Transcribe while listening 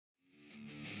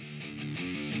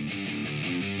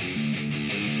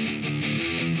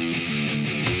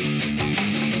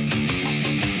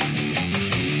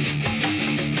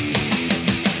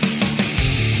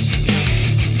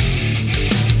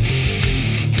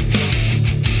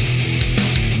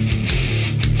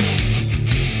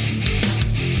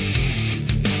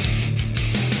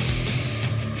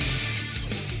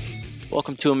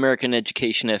Welcome to American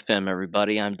Education FM,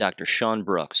 everybody. I'm Dr. Sean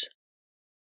Brooks.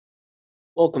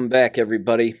 Welcome back,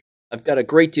 everybody. I've got a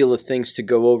great deal of things to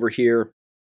go over here.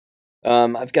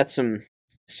 I've got some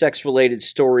sex-related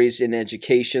stories in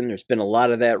education. There's been a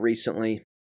lot of that recently.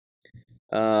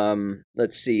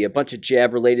 Let's see, a bunch of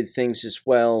jab-related things as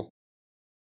well.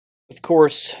 Of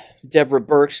course, Deborah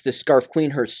Birx, the Scarf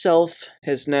Queen herself,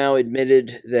 has now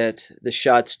admitted that the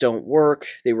shots don't work.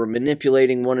 They were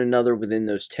manipulating one another within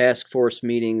those task force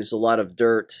meetings. A lot of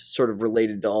dirt sort of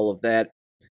related to all of that.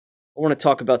 I want to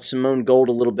talk about Simone Gold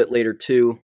a little bit later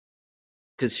too,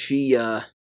 because she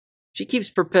keeps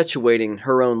perpetuating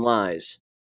her own lies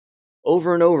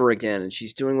over and over again, and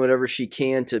she's doing whatever she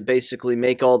can to basically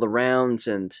make all the rounds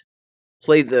and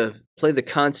play the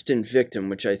constant victim,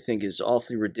 which I think is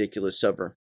awfully ridiculous of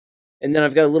her. And then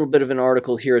I've got a little bit of an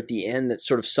article here at the end that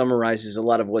sort of summarizes a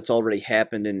lot of what's already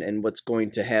happened and what's going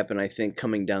to happen, I think,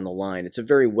 coming down the line. It's a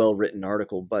very well-written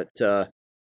article, but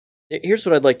here's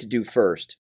what I'd like to do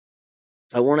first.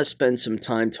 I want to spend some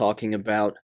time talking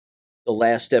about the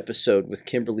last episode with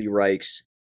Kimberly Reichs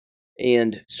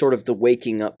and sort of the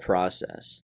waking up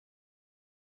process.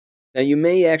 Now, you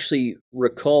may actually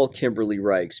recall Kimberly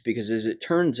Reichs because, as it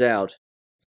turns out,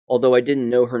 although I didn't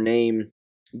know her name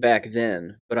back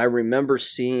then, but I remember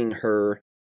seeing her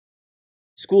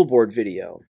school board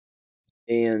video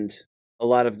and a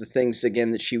lot of the things,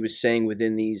 again, that she was saying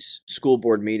within these school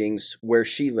board meetings where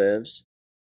she lives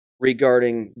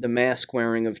regarding the mask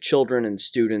wearing of children and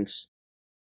students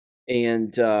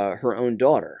and her own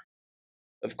daughter,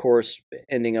 of course,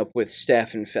 ending up with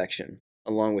staph infection,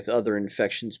 along with other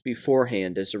infections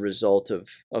beforehand as a result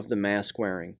of the mask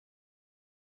wearing.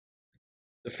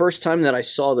 The first time that I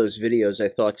saw those videos, I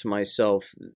thought to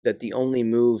myself that the only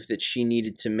move that she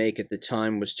needed to make at the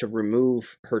time was to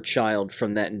remove her child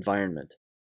from that environment.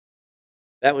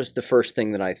 That was the first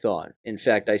thing that I thought. In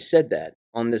fact, I said that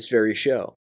on this very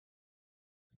show.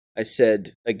 I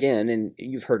said, again, and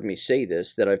you've heard me say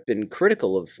this, that I've been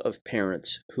critical of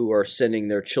parents who are sending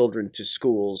their children to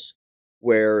schools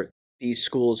where these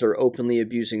schools are openly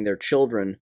abusing their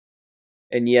children,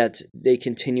 and yet they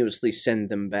continuously send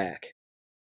them back.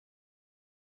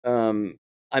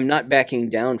 I'm not backing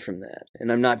down from that,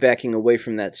 and I'm not backing away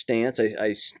from that stance.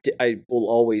 I will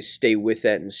always stay with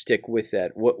that and stick with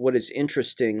that. What is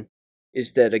interesting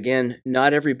is that, again,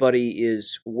 not everybody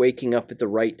is waking up at the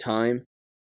right time,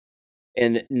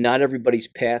 and not everybody's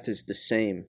path is the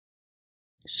same.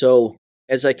 So,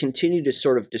 as I continue to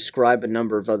sort of describe a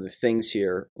number of other things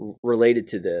here related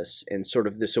to this and sort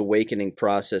of this awakening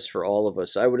process for all of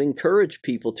us, I would encourage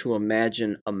people to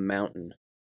imagine a mountain.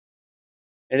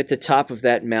 And at the top of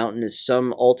that mountain is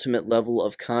some ultimate level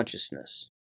of consciousness,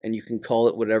 and you can call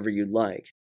it whatever you'd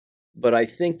like. But I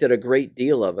think that a great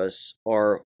deal of us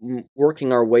are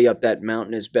working our way up that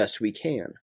mountain as best we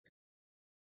can.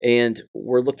 And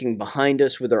we're looking behind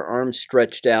us with our arms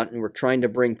stretched out, and we're trying to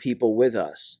bring people with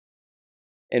us.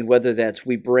 And whether that's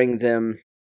we bring them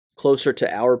closer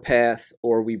to our path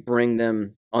or we bring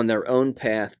them on their own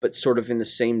path, but sort of in the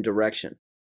same direction.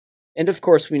 And of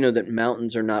course, we know that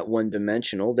mountains are not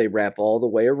one-dimensional. They wrap all the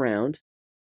way around.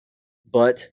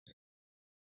 But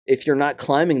if you're not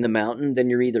climbing the mountain, then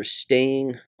you're either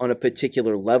staying on a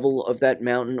particular level of that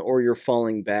mountain or you're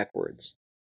falling backwards.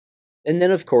 And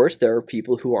then, of course, there are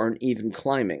people who aren't even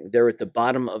climbing. They're at the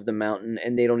bottom of the mountain,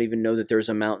 and they don't even know that there's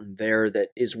a mountain there that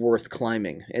is worth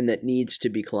climbing and that needs to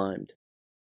be climbed.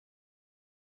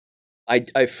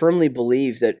 I firmly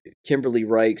believe that Kimberly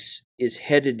Reichs is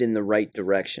headed in the right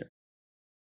direction.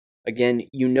 Again,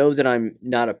 you know that I'm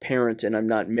not a parent and I'm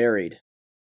not married,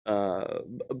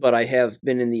 but I have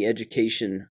been in the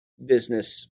education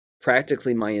business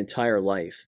practically my entire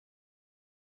life.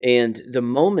 And the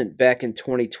moment back in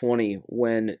 2020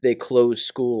 when they closed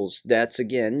schools, that's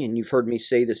again, and you've heard me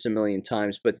say this a million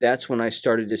times, but that's when I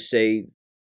started to say,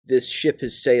 this ship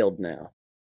has sailed now.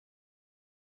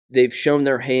 They've shown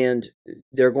their hand.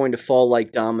 They're going to fall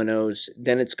like dominoes.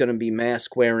 Then it's going to be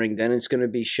mask wearing. Then it's going to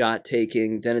be shot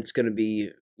taking. Then it's going to be,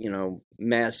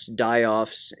 mass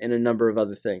die-offs and a number of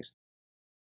other things.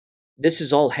 This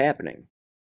is all happening.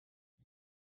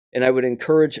 And I would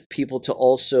encourage people to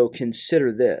also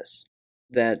consider this,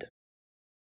 that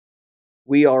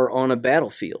we are on a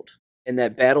battlefield, and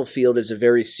that battlefield is a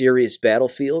very serious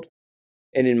battlefield.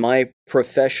 And in my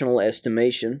professional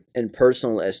estimation and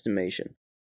personal estimation,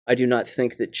 I do not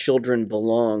think that children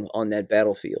belong on that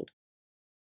battlefield.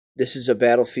 This is a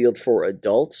battlefield for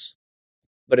adults,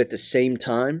 but at the same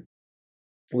time,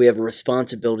 we have a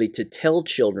responsibility to tell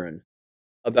children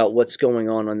about what's going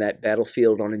on that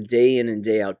battlefield on a day in and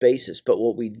day out basis. But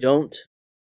what we don't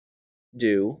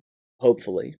do,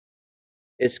 hopefully,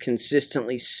 is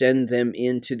consistently send them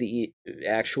into the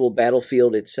actual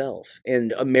battlefield itself.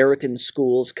 And American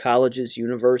schools, colleges,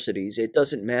 universities, it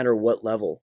doesn't matter what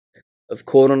level of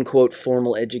quote-unquote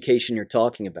formal education you're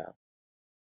talking about.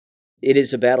 It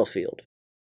is a battlefield.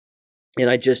 And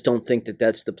I just don't think that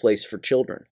that's the place for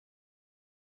children.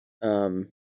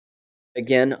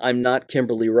 Again, I'm not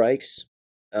Kimberly Reichs.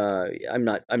 I'm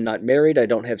not married. I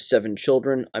don't have 7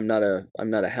 children. I'm not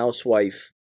a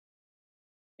housewife.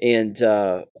 And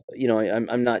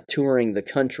I'm not touring the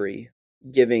country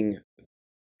giving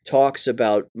talks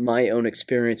about my own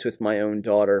experience with my own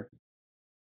daughter.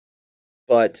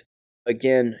 But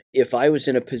again, if I was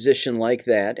in a position like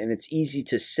that, and it's easy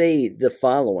to say the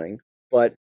following,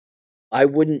 but I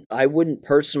wouldn't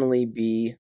personally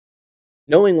be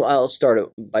knowing. I'll start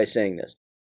by saying this.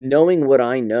 Knowing what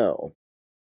I know,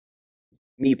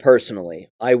 me personally,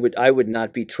 I would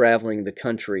not be traveling the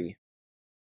country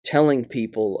telling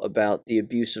people about the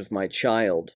abuse of my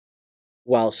child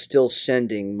while still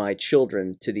sending my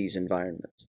children to these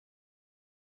environments.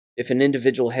 If an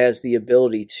individual has the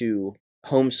ability to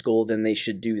homeschool, then they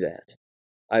should do that.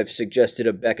 I've suggested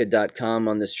Abeka.com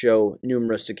on this show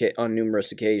on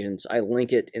numerous occasions. I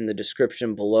link it in the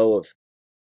description below of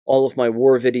all of my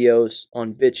war videos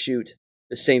on BitChute.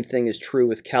 The same thing is true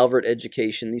with Calvert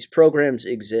Education. These programs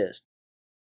exist.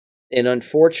 And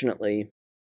unfortunately,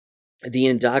 the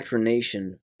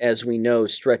indoctrination, as we know,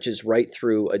 stretches right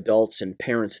through adults and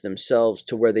parents themselves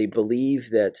to where they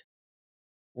believe that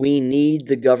we need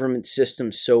the government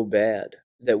system so bad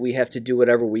that we have to do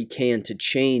whatever we can to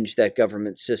change that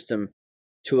government system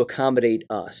to accommodate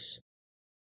us.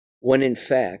 When in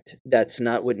fact, that's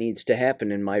not what needs to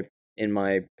happen in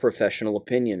my professional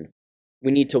opinion.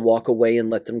 We need to walk away and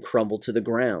let them crumble to the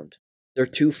ground. They're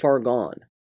too far gone.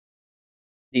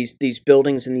 These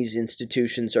buildings and these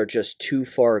institutions are just too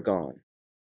far gone.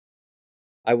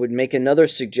 I would make another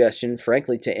suggestion,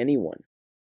 frankly, to anyone.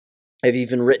 I've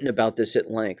even written about this at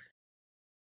length.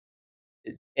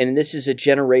 And this is a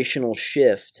generational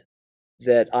shift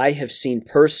that I have seen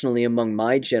personally among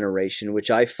my generation, which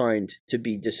I find to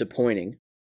be disappointing.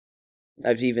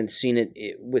 I've even seen it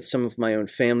with some of my own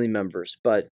family members.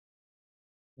 But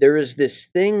there is this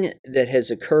thing that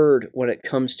has occurred when it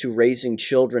comes to raising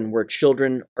children where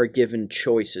children are given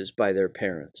choices by their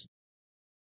parents.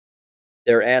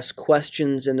 They're asked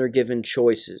questions and they're given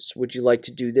choices. Would you like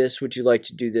to do this? Would you like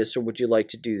to do this? Or would you like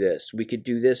to do this? We could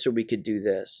do this or we could do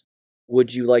this.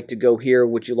 Would you like to go here?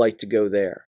 Would you like to go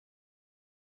there?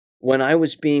 When I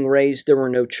was being raised, there were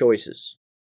no choices.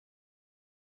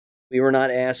 We were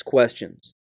not asked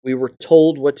questions. We were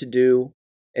told what to do,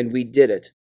 and we did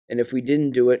it. And if we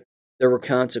didn't do it, there were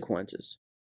consequences.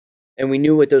 And we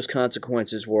knew what those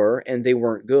consequences were, and they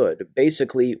weren't good.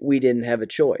 Basically, we didn't have a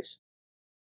choice.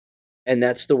 And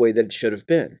that's the way that it should have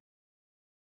been.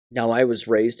 Now, I was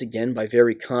raised, again, by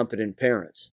very competent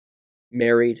parents.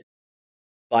 Married,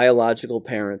 biological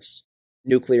parents,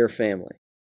 nuclear family.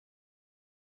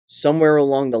 Somewhere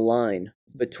along the line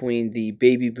between the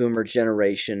baby boomer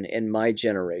generation and my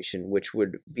generation, which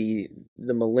would be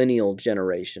the millennial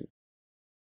generation,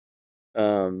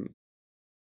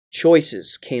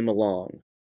 choices came along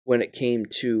when it came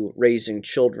to raising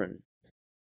children.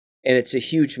 And it's a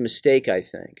huge mistake, I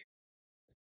think.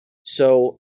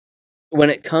 So when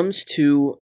it comes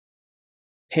to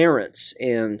parents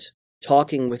and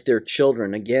talking with their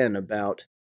children, again, about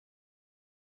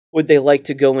would they like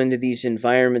to go into these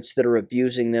environments that are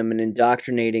abusing them and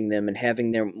indoctrinating them and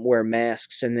having them wear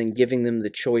masks and then giving them the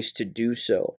choice to do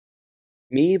so.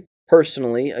 Me,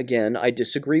 personally, again, I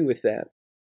disagree with that.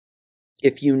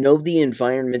 If you know the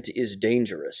environment is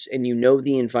dangerous and you know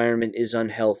the environment is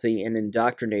unhealthy and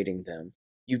indoctrinating them,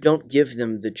 you don't give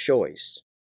them the choice.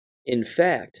 In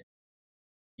fact,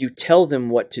 you tell them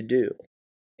what to do.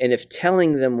 And if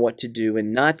telling them what to do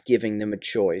and not giving them a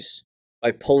choice,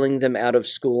 by pulling them out of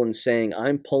school and saying,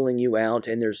 I'm pulling you out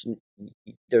and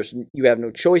you have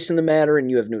no choice in the matter and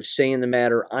you have no say in the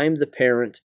matter. I'm the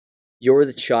parent. You're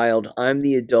the child. I'm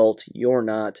the adult. You're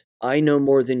not. I know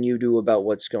more than you do about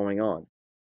what's going on.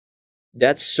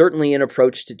 That's certainly an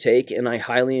approach to take, and I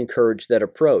highly encourage that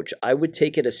approach. I would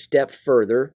take it a step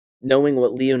further, knowing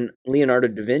what Leonardo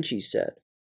da Vinci said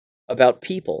about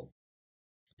people,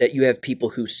 that you have people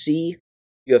who see,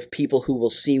 you have people who will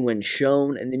see when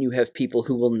shown, and then you have people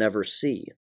who will never see.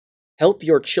 Help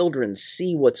your children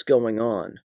see what's going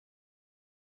on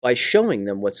by showing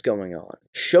them what's going on.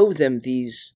 Show them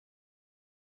these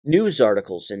news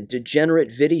articles and degenerate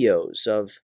videos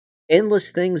of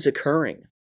endless things occurring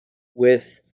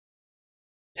with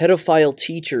pedophile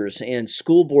teachers and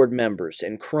school board members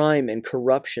and crime and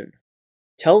corruption.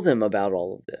 Tell them about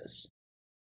all of this.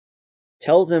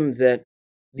 Tell them that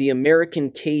the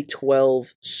American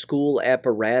K-12 school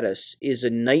apparatus is a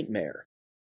nightmare.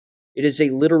 It is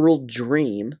a literal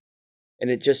dream, and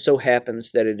it just so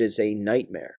happens that it is a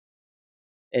nightmare.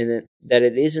 And that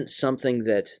it isn't something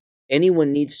that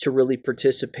anyone needs to really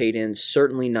participate in,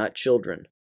 certainly not children,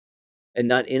 and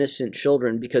not innocent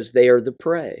children, because they are the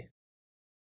prey.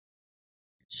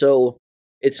 So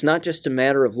it's not just a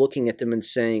matter of looking at them and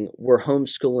saying, we're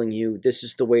homeschooling you, this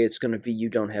is the way it's going to be, you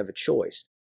don't have a choice.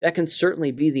 That can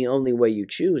certainly be the only way you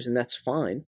choose, and that's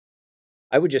fine.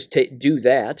 I would just do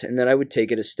that, and then I would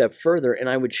take it a step further, and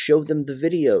I would show them the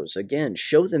videos. Again,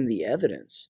 show them the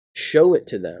evidence. Show it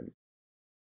to them.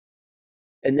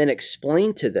 And then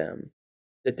explain to them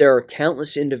that there are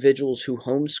countless individuals who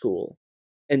homeschool,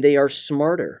 and they are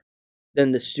smarter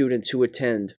than the students who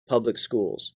attend public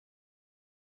schools.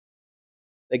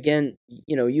 Again,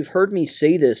 you've heard me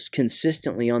say this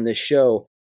consistently on this show.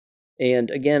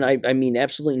 And again, I mean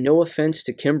absolutely no offense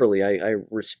to Kimberly. I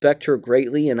respect her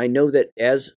greatly, and I know that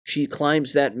as she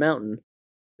climbs that mountain,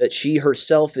 that she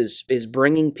herself is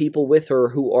bringing people with her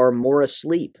who are more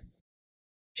asleep.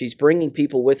 She's bringing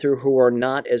people with her who are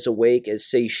not as awake as,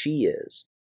 say, she is.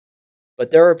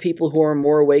 But there are people who are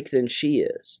more awake than she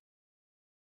is.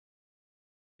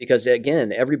 Because,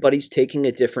 again, everybody's taking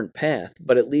a different path,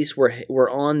 but at least we're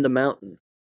on the mountain,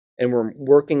 and we're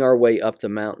working our way up the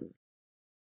mountain.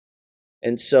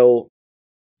 And so,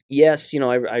 yes,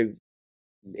 I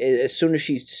as soon as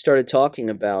she started talking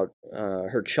about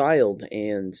her child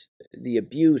and the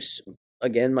abuse,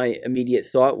 again, my immediate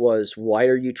thought was, why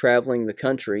are you traveling the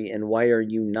country, and why are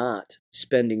you not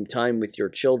spending time with your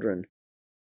children,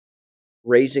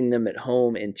 raising them at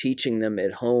home and teaching them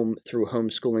at home through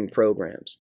homeschooling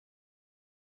programs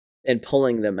and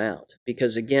pulling them out?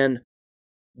 Because, again,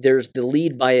 there's the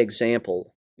lead by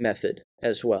example method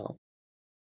as well.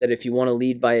 That if you want to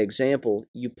lead by example,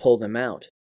 you pull them out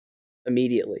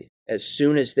immediately. As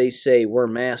soon as they say, we're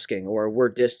masking, or we're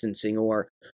distancing, or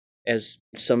as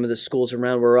some of the schools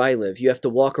around where I live, you have to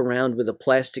walk around with a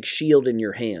plastic shield in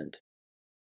your hand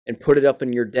and put it up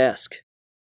on your desk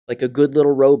like a good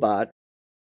little robot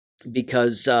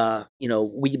because,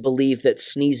 we believe that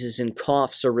sneezes and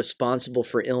coughs are responsible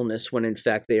for illness when in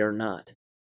fact they are not.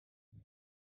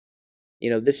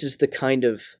 This is the kind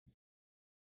of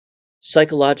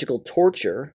psychological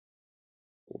torture,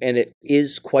 and it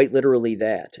is quite literally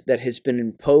that has been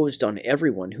imposed on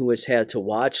everyone who has had to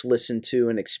watch, listen to,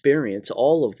 and experience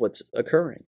all of what's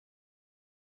occurring.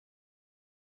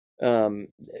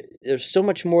 There's so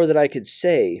much more that I could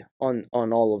say on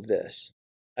all of this.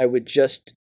 I would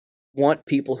just want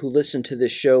people who listen to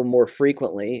this show more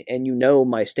frequently, and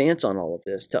my stance on all of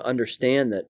this, to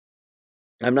understand that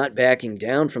I'm not backing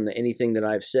down from anything that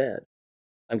I've said.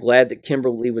 I'm glad that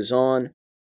Kimberly was on.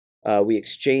 We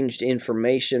exchanged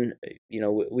information.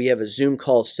 We have a Zoom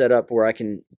call set up where I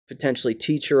can potentially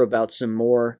teach her about some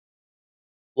more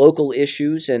local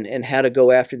issues and how to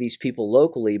go after these people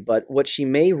locally. But what she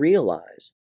may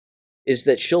realize is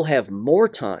that she'll have more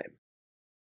time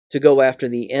to go after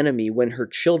the enemy when her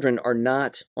children are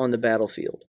not on the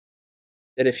battlefield.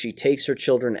 That if she takes her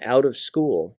children out of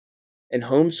school and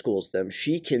homeschools them,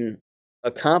 she can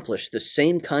accomplish the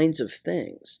same kinds of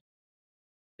things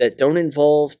that don't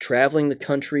involve traveling the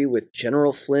country with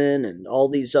General Flynn and all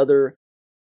these other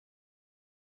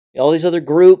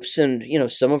groups, and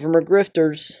some of them are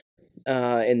grifters,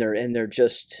 and they're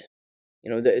just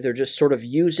they're just sort of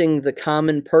using the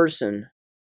common person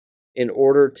in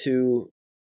order to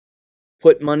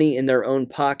put money in their own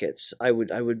pockets. I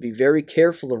would be very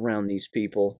careful around these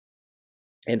people.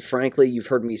 And frankly, you've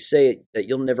heard me say it, that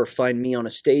you'll never find me on a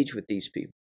stage with these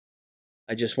people.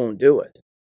 I just won't do it.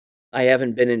 I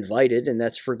haven't been invited, and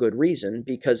that's for good reason,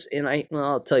 because,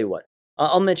 I'll tell you what,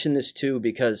 I'll mention this too,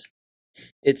 because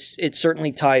it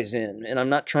certainly ties in, and I'm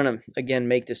not trying to, again,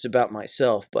 make this about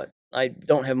myself, but I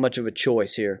don't have much of a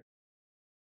choice here.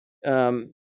 The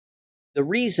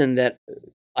reason that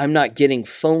I'm not getting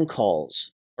phone calls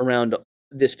around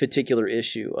this particular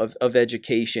issue of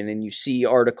education, and you see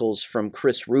articles from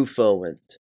Chris Rufo and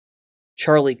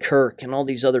Charlie Kirk and all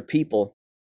these other people,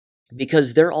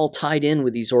 because they're all tied in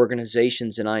with these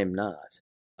organizations and I am not.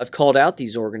 I've called out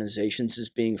these organizations as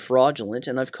being fraudulent,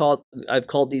 and I've called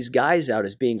these guys out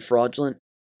as being fraudulent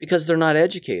because they're not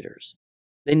educators.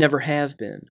 They never have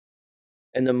been.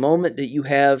 And the moment that you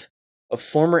have a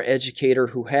former educator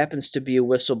who happens to be a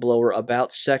whistleblower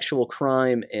about sexual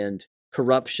crime and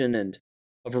corruption and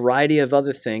a variety of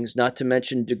other things, not to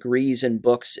mention degrees and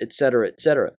books, etc.,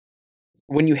 etc.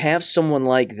 When you have someone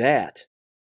like that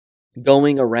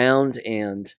going around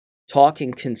and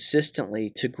talking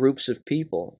consistently to groups of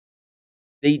people,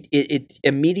 It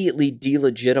immediately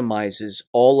delegitimizes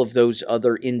all of those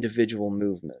other individual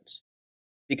movements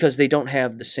because they don't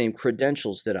have the same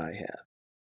credentials that I have.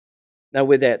 Now,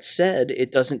 with that said,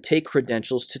 it doesn't take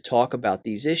credentials to talk about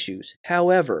these issues.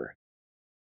 However,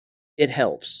 it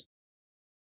helps.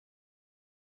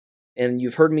 And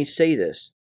you've heard me say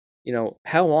this.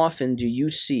 How often do you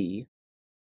see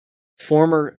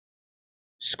former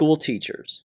school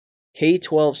teachers,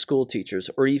 K-12 school teachers,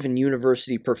 or even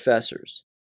university professors,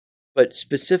 but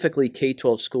specifically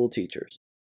K-12 school teachers,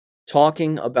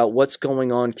 talking about what's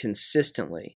going on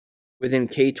consistently within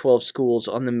K-12 schools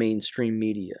on the mainstream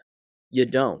media? You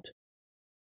don't.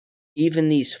 Even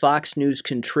these Fox News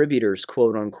contributors,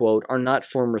 quote unquote, are not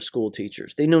former school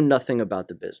teachers. They know nothing about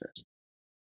the business.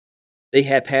 They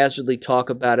haphazardly talk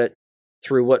about it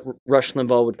through what Rush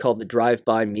Limbaugh would call the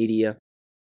drive-by media,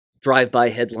 drive-by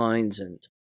headlines, and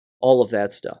all of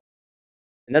that stuff.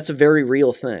 And that's a very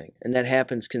real thing, and that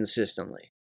happens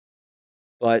consistently.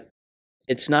 But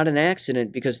it's not an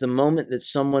accident, because the moment that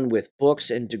someone with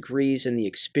books and degrees and the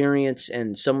experience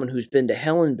and someone who's been to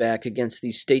hell and back against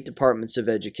these state departments of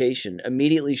education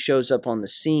immediately shows up on the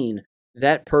scene,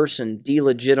 that person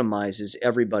delegitimizes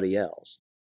everybody else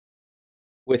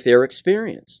with their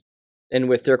experience and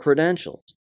with their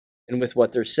credentials and with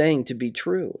what they're saying to be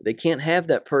true. They can't have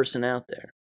that person out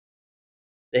there.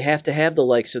 They have to have the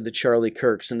likes of the Charlie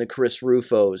Kirks and the Chris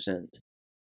Rufos and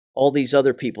all these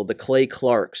other people, the Clay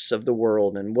Clarks of the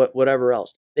world and whatever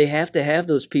else. They have to have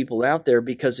those people out there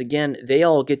because, again, they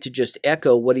all get to just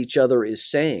echo what each other is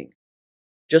saying.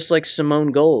 Just like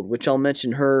Simone Gold, which I'll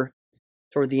mention her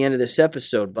toward the end of this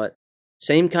episode, but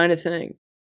same kind of thing.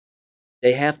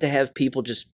 They have to have people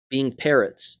just being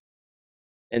parrots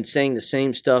and saying the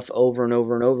same stuff over and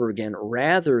over and over again,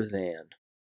 rather than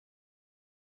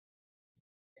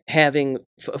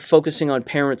focusing on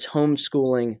parents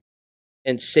homeschooling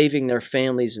and saving their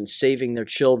families and saving their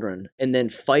children, and then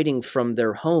fighting from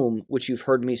their home, which you've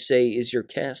heard me say is your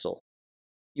castle.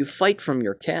 You fight from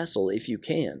your castle if you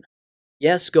can.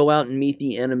 Yes, go out and meet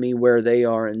the enemy where they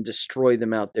are and destroy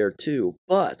them out there too,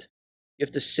 but you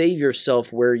have to save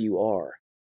yourself where you are.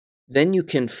 Then you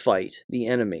can fight the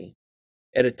enemy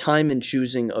at a time and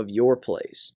choosing of your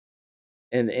place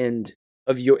and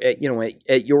of your,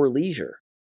 at your leisure.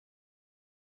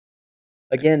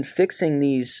 Again, fixing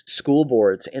these school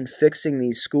boards and fixing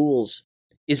these schools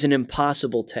is an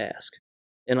impossible task.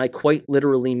 And I quite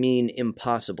literally mean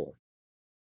impossible.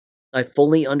 I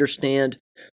fully understand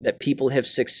that people have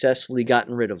successfully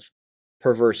gotten rid of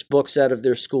perverse books out of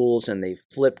their schools, and they've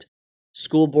flipped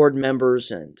school board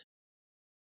members and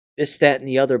this, that, and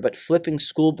the other, but flipping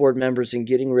school board members and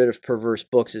getting rid of perverse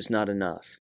books is not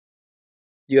enough.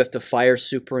 You have to fire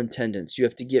superintendents. You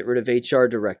have to get rid of HR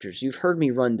directors. You've heard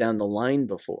me run down the line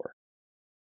before.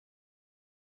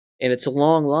 And it's a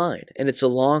long line, and it's a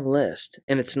long list,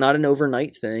 and it's not an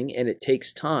overnight thing, and it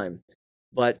takes time.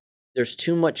 But there's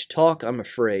too much talk, I'm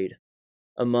afraid,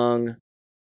 among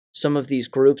some of these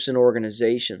groups and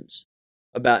organizations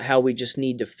about how we just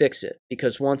need to fix it,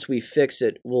 because once we fix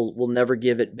it, we'll never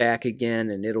give it back again,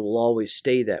 and it will always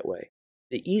stay that way.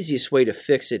 The easiest way to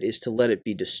fix it is to let it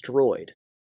be destroyed.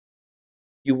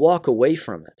 You walk away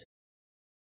from it.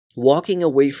 Walking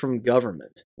away from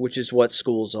government, which is what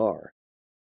schools are,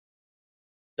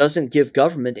 doesn't give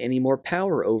government any more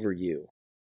power over you.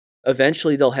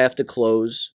 Eventually, they'll have to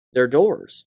close their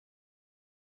doors.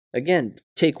 Again,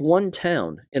 take one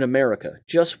town in America,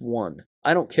 just one.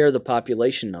 I don't care the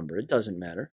population number, it doesn't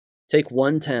matter. Take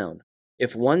one town.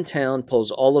 If one town pulls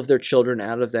all of their children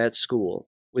out of that school,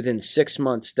 within 6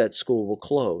 months that school will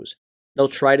close. They'll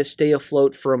try to stay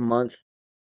afloat for a month.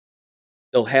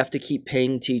 They'll have to keep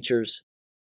paying teachers.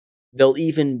 They'll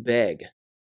even beg.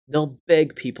 They'll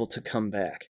beg people to come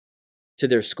back to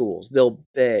their schools. They'll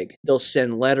beg. They'll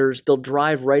send letters. They'll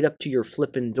drive right up to your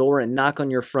flipping door and knock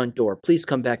on your front door. Please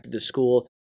come back to the school.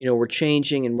 We're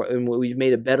changing and we've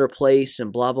made a better place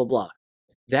and blah, blah, blah.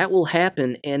 That will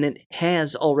happen, and it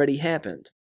has already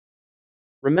happened.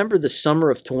 Remember the summer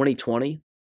of 2020?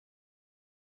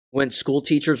 When school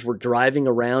teachers were driving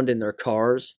around in their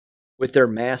cars with their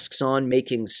masks on,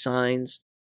 making signs,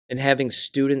 and having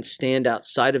students stand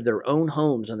outside of their own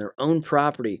homes on their own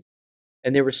property,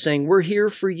 and they were saying, "We're here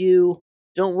for you.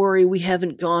 Don't worry, we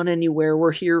haven't gone anywhere.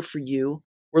 We're here for you.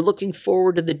 We're looking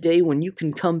forward to the day when you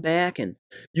can come back and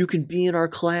you can be in our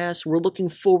class. We're looking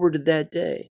forward to that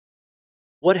day."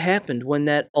 What happened when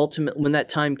that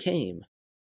time came?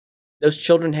 Those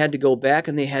children had to go back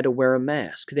and they had to wear a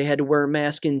mask. They had to wear a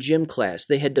mask in gym class.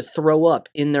 They had to throw up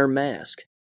in their mask.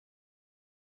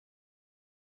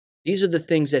 These are the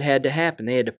things that had to happen.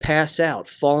 They had to pass out,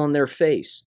 fall on their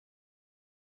face.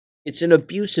 It's an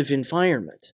abusive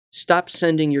environment. Stop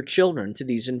sending your children to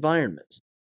these environments.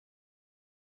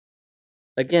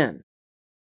 Again,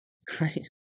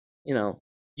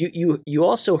 you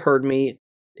also heard me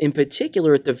in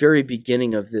particular at the very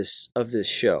beginning of this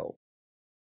show,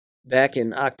 back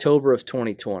in October of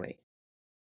 2020.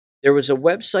 There was a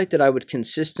website that I would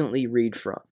consistently read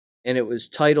from, and it was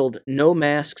titled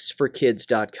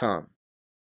nomasksforkids.com.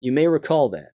 You may recall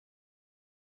that.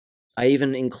 I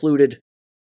even included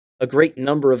a great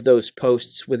number of those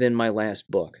posts within my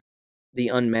last book, The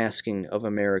Unmasking of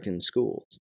American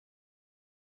Schools.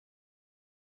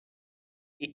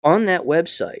 On that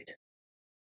website,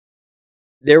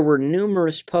 there were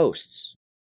numerous posts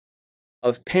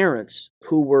of parents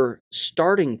who were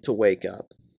starting to wake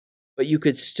up, but you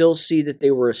could still see that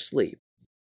they were asleep.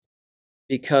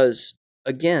 Because,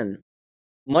 again,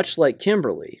 much like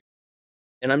Kimberly,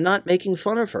 and I'm not making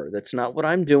fun of her, that's not what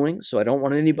I'm doing, so I don't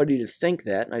want anybody to think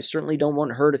that, and I certainly don't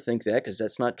want her to think that, because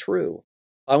that's not true.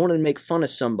 If I wanted to make fun of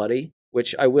somebody,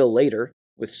 which I will later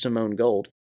with Simone Gold,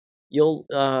 you'll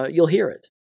hear it.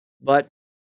 But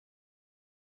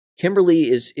Kimberly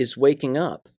is waking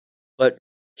up, but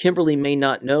Kimberly may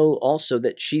not know also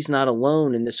that she's not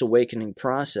alone in this awakening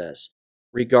process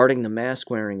regarding the mask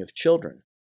wearing of children.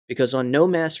 Because on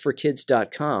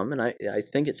nomaskforkids.com, and I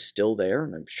think it's still there,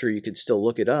 and I'm sure you could still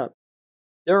look it up,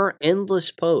 there are endless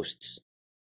posts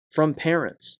from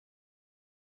parents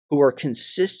who are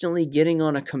consistently getting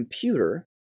on a computer,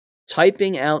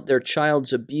 typing out their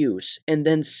child's abuse, and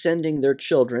then sending their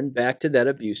children back to that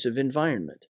abusive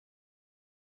environment.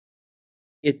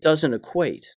 It doesn't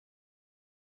equate.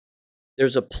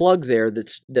 There's a plug there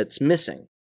that's missing.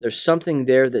 There's something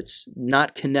there that's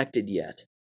not connected yet.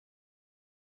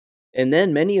 And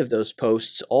then many of those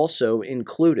posts also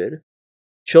included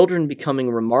children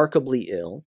becoming remarkably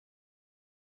ill,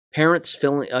 parents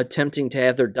attempting to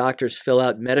have their doctors fill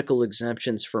out medical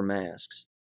exemptions for masks,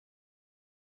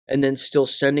 and then still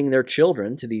sending their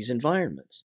children to these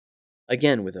environments.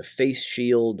 Again, with a face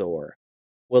shield or,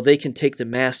 well, they can take the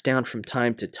mask down from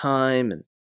time to time. And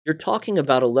you're talking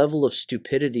about a level of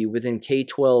stupidity within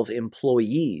K-12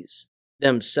 employees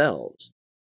themselves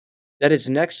that is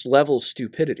next level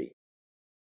stupidity.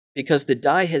 Because the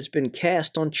die has been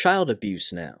cast on child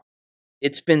abuse now.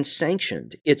 It's been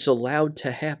sanctioned. It's allowed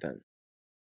to happen.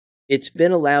 It's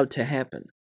been allowed to happen.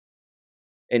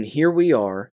 And here we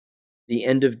are, the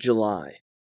end of July.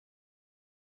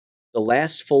 The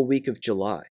last full week of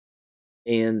July.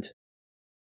 And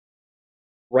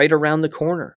right around the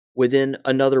corner, within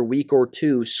another week or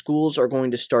two, schools are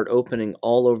going to start opening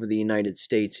all over the United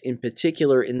States, in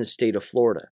particular in the state of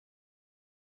Florida.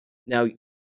 Now,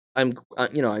 I'm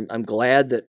glad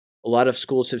that a lot of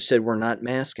schools have said we're not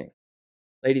masking.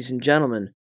 Ladies and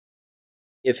gentlemen,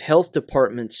 if health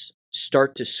departments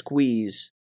start to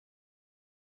squeeze,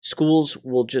 schools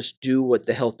will just do what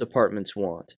the health departments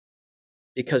want,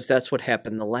 because that's what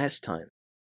happened the last time.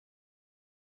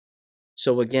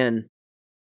 So again,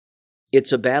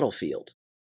 it's a battlefield.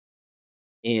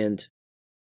 And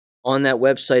on that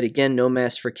website, again,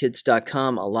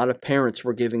 nomasksforkids.com, a lot of parents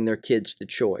were giving their kids the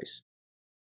choice.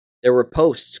 There were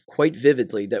posts quite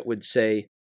vividly that would say,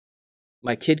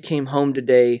 my kid came home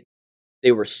today,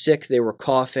 they were sick, they were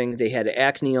coughing, they had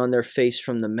acne on their face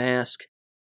from the mask.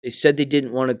 They said they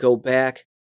didn't want to go back.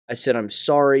 I said, I'm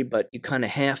sorry, but you kind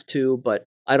of have to, but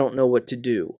I don't know what to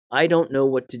do. I don't know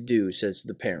what to do, says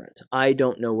the parent. I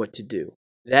don't know what to do.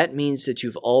 That means that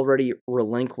you've already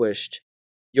relinquished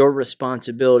your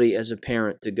responsibility as a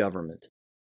parent to government.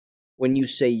 When you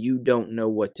say you don't know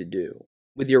what to do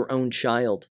with your own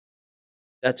child,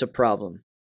 that's a problem.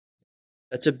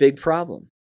 That's a big problem.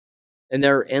 And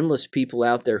there are endless people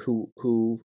out there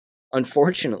who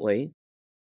unfortunately,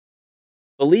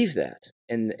 believe that,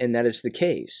 and that is the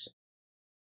case.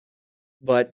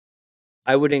 But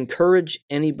I would encourage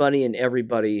anybody and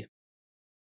everybody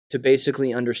to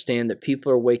basically understand that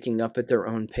people are waking up at their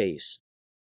own pace.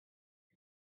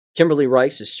 Kimberly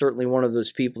Rice is certainly one of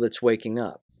those people that's waking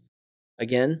up.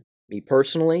 Again, me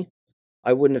personally,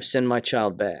 I wouldn't have sent my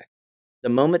child back. The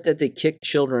moment that they kicked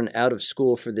children out of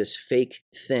school for this fake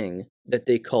thing that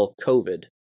they call COVID,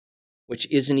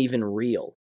 which isn't even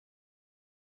real,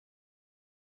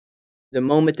 the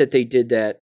moment that they did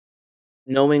that,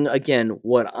 knowing again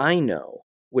what I know,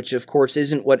 which of course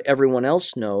isn't what everyone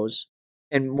else knows,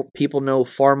 and people know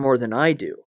far more than I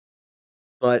do,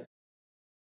 but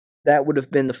that would have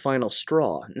been the final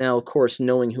straw. Now, of course,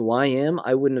 knowing who I am,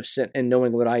 I wouldn't have sent, and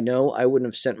knowing what I know, I wouldn't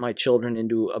have sent my children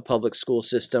into a public school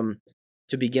system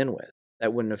to begin with.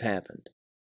 That wouldn't have happened.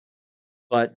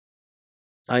 But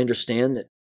I understand that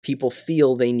people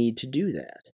feel they need to do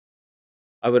that.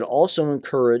 I would also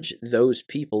encourage those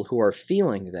people who are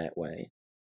feeling that way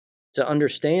to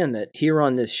understand that here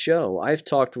on this show, I've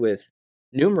talked with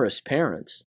numerous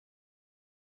parents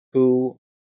who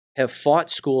have fought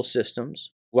school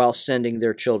systems while sending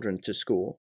their children to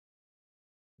school.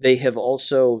 They have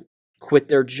also quit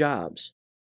their jobs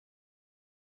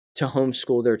to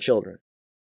homeschool their children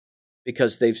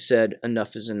because they've said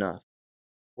enough is enough.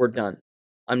 We're done.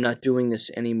 I'm not doing this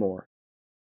anymore.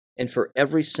 And for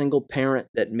every single parent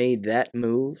that made that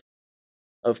move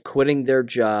of quitting their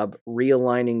job,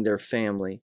 realigning their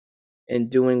family, and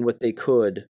doing what they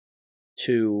could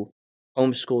to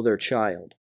homeschool their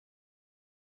child,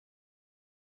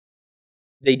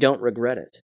 they don't regret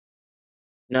it.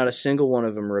 Not a single one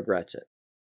of them regrets it.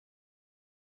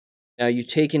 Now, you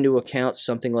take into account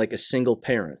something like a single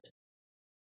parent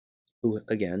who,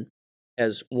 again,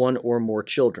 has one or more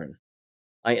children.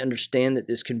 I understand that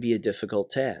this can be a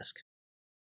difficult task.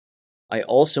 I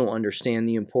also understand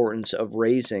the importance of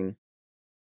raising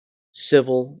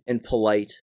civil and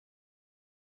polite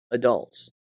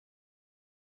adults.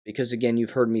 Because again,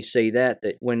 you've heard me say that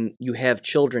when you have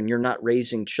children, you're not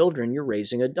raising children, you're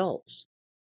raising adults.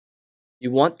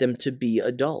 You want them to be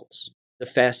adults. The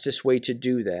fastest way to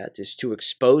do that is to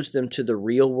expose them to the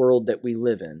real world that we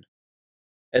live in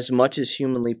as much as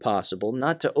humanly possible,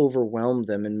 not to overwhelm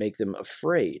them and make them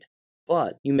afraid,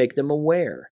 but you make them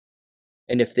aware.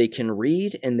 And if they can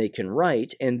read and they can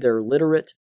write and they're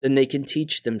literate, then they can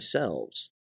teach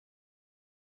themselves.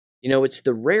 You know, it's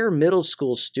the rare middle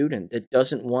school student that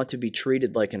doesn't want to be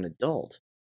treated like an adult.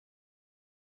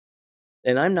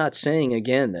 And I'm not saying,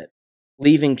 again, that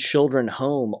leaving children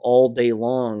home all day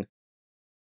long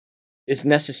is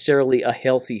necessarily a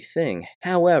healthy thing.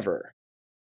 However,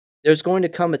 there's going to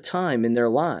come a time in their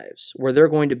lives where they're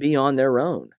going to be on their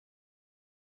own.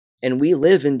 And we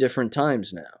live in different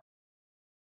times now.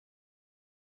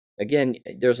 Again,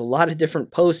 there's a lot of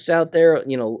different posts out there,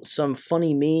 some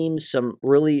funny memes, some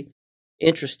really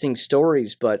interesting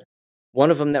stories, but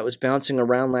one of them that was bouncing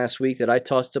around last week that I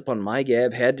tossed up on my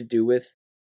Gab had to do with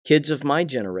kids of my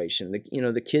generation,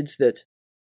 the kids that,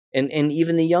 and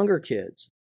even the younger kids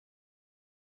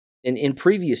in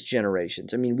previous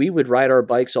generations. I mean, we would ride our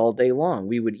bikes all day long.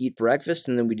 We would eat breakfast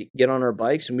and then we'd get on our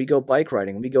bikes and we'd go bike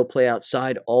riding. We'd go play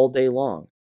outside all day long.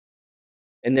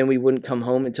 And then we wouldn't come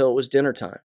home until it was dinner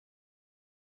time.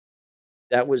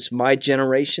 That was my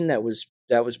generation. That was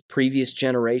previous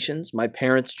generations, my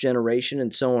parents' generation,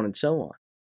 and so on and so on.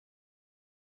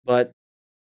 But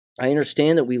I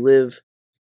understand that we live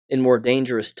in more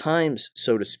dangerous times,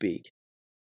 so to speak.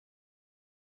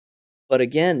 But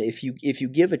again, if you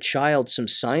give a child some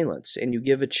silence and you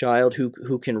give a child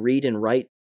who can read and write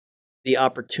the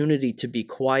opportunity to be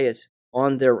quiet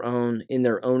on their own, in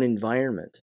their own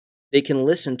environment, they can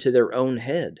listen to their own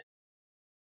head.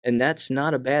 And that's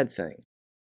not a bad thing.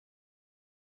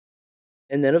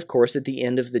 And then, of course, at the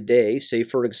end of the day, say,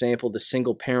 for example, the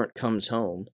single parent comes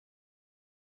home.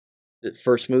 The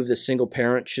first move the single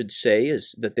parent should say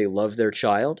is that they love their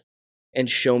child and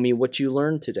show me what you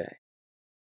learned today.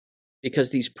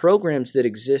 Because these programs that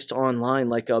exist online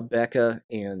like Abeka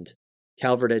and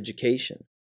Calvert Education,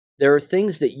 there are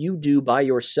things that you do by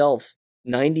yourself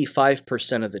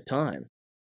 95% of the time.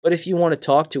 But if you want to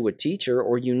talk to a teacher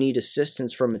or you need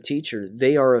assistance from a teacher,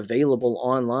 they are available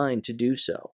online to do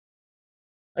so.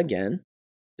 Again,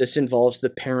 this involves the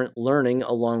parent learning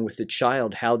along with the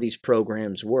child how these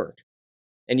programs work.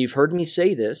 And you've heard me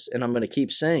say this, and I'm going to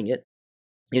keep saying it,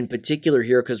 in particular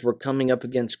here because we're coming up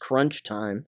against crunch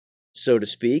time, so to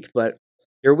speak, but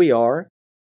here we are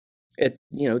at,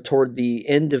 toward the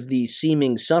end of the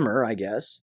seeming summer, I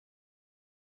guess,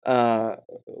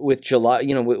 with July,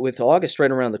 with August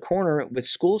right around the corner, with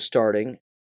school starting,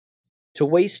 to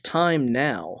waste time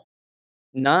now,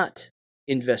 not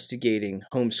investigating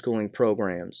homeschooling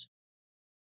programs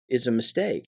is a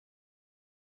mistake.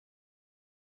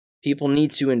 People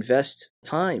need to invest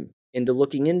time into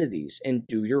looking into these and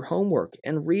do your homework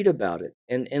and read about it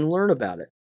and learn about it.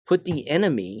 Put the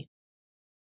enemy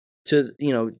to,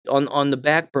 on the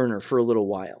back burner for a little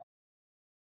while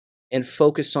and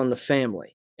focus on the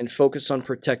family and focus on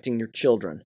protecting your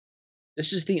children.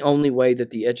 This is the only way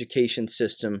that the education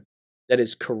system that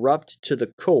is corrupt to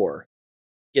the core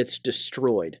gets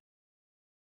destroyed,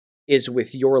 is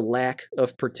with your lack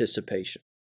of participation.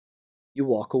 You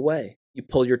walk away. You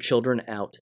pull your children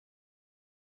out.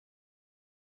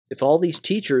 If all these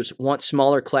teachers want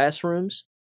smaller classrooms,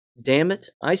 damn it,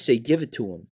 I say give it to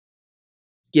them.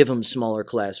 Give them smaller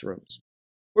classrooms.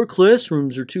 Our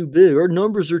classrooms are too big. Our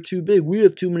numbers are too big. We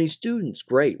have too many students.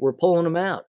 Great, we're pulling them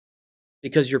out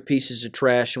because you're pieces of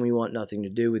trash and we want nothing to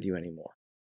do with you anymore.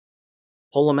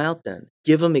 Pull them out then.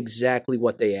 Give them exactly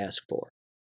what they ask for.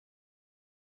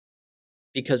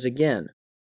 Because again,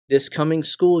 this coming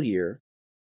school year,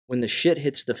 when the shit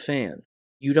hits the fan,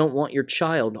 you don't want your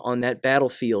child on that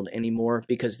battlefield anymore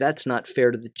because that's not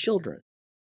fair to the children.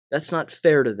 That's not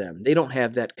fair to them. They don't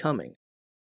have that coming.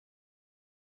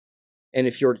 And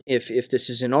if this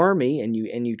is an army and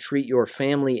you treat your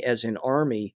family as an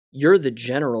army, you're the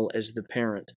general as the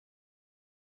parent.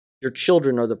 Your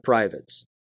children are the privates.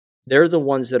 They're the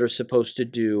ones that are supposed to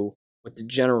do what the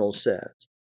general says.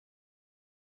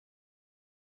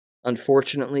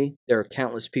 Unfortunately, there are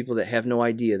countless people that have no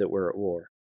idea that we're at war.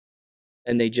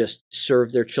 And they just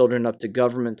serve their children up to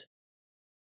government.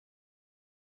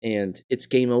 And it's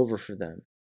game over for them.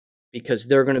 Because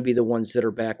they're going to be the ones that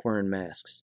are back wearing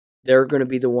masks. They're going to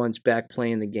be the ones back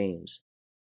playing the games.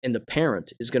 And the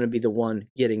parent is going to be the one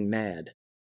getting mad.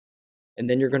 And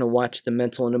then you're going to watch the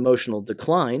mental and emotional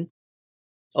decline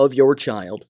of your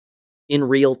child in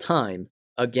real time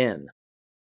again.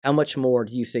 How much more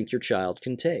do you think your child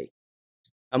can take?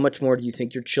 How much more do you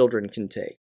think your children can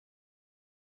take?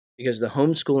 Because the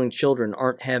homeschooling children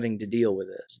aren't having to deal with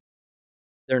this.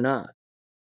 They're not.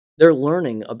 They're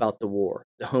learning about the war,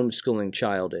 the homeschooling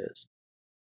child is.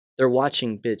 They're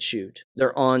watching BitChute.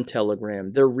 They're on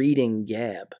Telegram. They're reading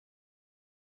Gab.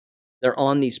 They're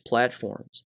on these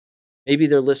platforms. Maybe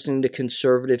they're listening to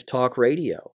conservative talk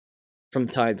radio from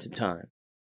time to time.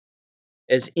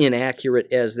 As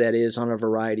inaccurate as that is on a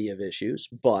variety of issues,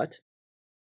 but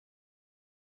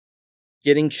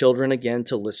getting children again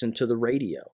to listen to the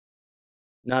radio.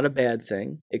 Not a bad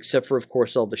thing, except for, of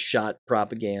course, all the shot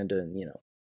propaganda and,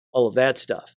 all of that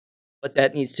stuff. But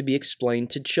that needs to be explained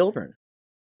to children.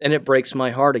 And it breaks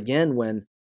my heart again when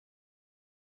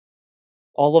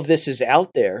all of this is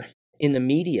out there in the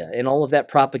media and all of that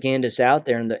propaganda is out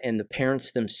there and the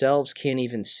parents themselves can't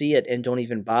even see it and don't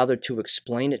even bother to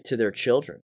explain it to their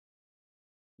children.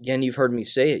 Again, you've heard me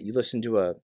say it. You listen to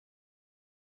a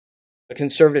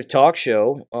conservative talk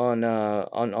show on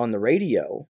the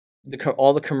radio.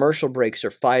 All the commercial breaks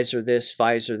are Pfizer this,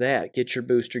 Pfizer that. Get your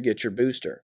booster, get your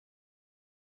booster.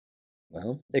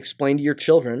 Well, explain to your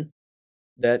children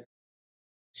that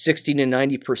 60 to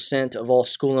 90% of all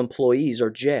school employees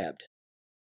are jabbed.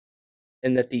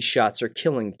 And that these shots are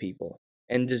killing people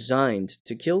and designed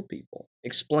to kill people.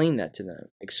 Explain that to them.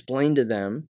 Explain to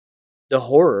them the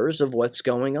horrors of what's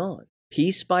going on.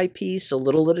 Piece by piece, a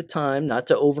little at a time, not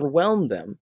to overwhelm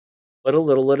them, but a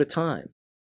little at a time.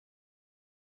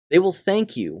 They will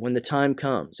thank you when the time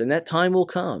comes, and that time will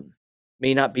come.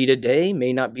 May not be today,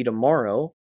 may not be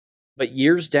tomorrow, but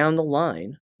years down the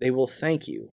line, they will thank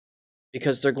you.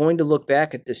 Because they're going to look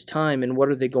back at this time, and what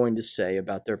are they going to say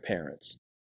about their parents?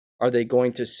 Are they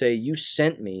going to say, you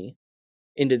sent me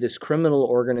into this criminal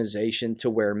organization to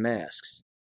wear masks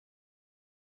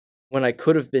when I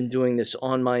could have been doing this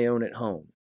on my own at home?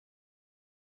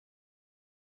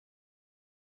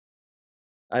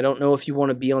 I don't know if you want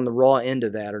to be on the raw end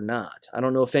of that or not. I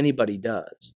don't know if anybody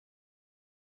does.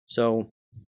 So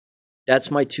that's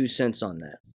my 2 cents on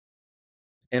that.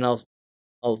 And I'll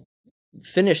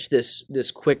finish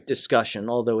this quick discussion,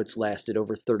 although it's lasted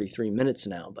over 33 minutes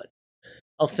now, but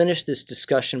I'll finish this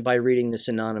discussion by reading this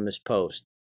anonymous post.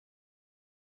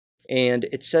 And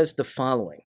it says the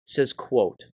following. It says,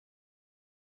 quote,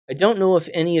 I don't know if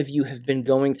any of you have been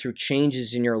going through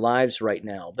changes in your lives right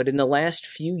now, but in the last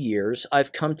few years,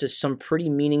 I've come to some pretty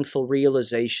meaningful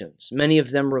realizations, many of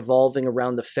them revolving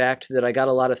around the fact that I got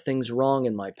a lot of things wrong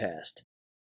in my past.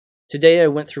 Today, I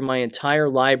went through my entire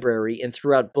library and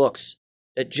threw out books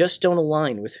that just don't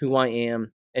align with who I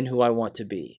am and who I want to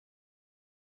be.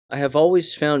 I have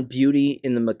always found beauty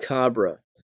in the macabre,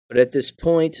 but at this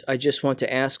point, I just want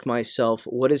to ask myself,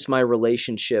 what is my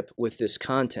relationship with this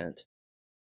content?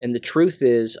 And the truth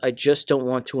is, I just don't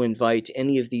want to invite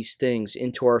any of these things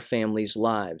into our family's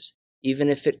lives, even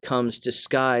if it comes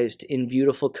disguised in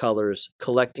beautiful colors,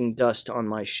 collecting dust on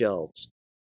my shelves.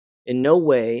 In no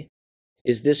way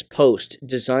is this post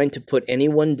designed to put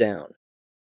anyone down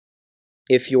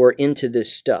if you're into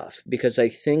this stuff, because I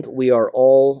think we are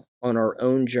all on our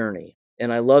own journey,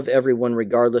 and I love everyone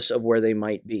regardless of where they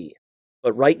might be.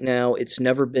 But right now, it's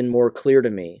never been more clear to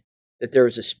me that there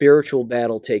is a spiritual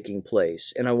battle taking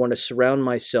place, and I want to surround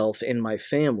myself and my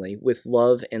family with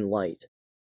love and light.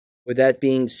 With that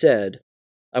being said,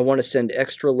 I want to send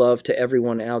extra love to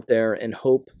everyone out there and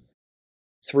hope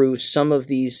through some of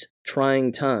these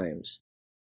trying times,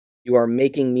 you are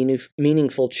making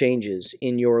meaningful changes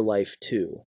in your life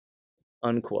too.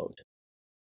 Unquote.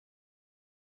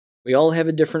 We all have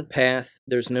a different path,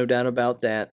 there's no doubt about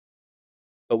that,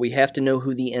 but we have to know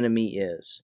who the enemy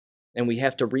is. And we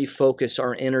have to refocus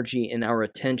our energy and our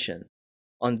attention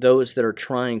on those that are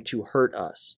trying to hurt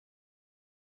us.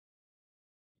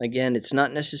 Again, it's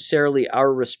not necessarily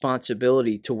our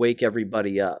responsibility to wake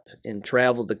everybody up and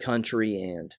travel the country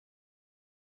and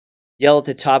yell at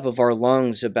the top of our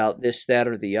lungs about this, that,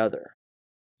 or the other.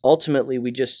 Ultimately,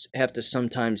 we just have to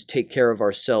sometimes take care of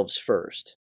ourselves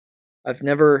first. I've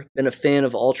never been a fan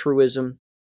of altruism.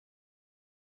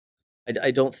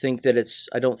 I don't think that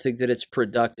it's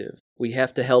productive. We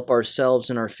have to help ourselves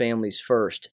and our families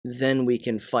first. Then we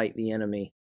can fight the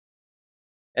enemy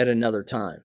at another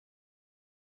time.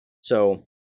 So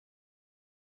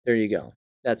there you go.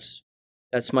 That's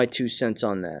my 2 cents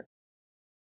on that.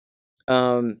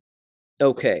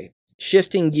 Okay,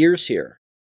 shifting gears here.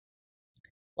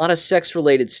 A lot of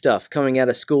sex-related stuff coming out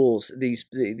of schools these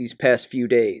past few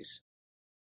days.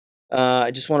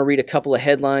 I just want to read a couple of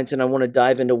headlines, and I want to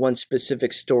dive into one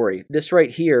specific story. This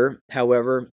right here,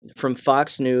 however, from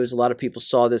Fox News, a lot of people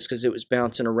saw this because it was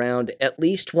bouncing around. At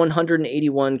least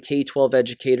 181 K-12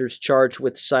 educators charged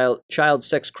with child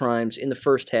sex crimes in the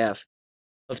first half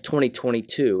of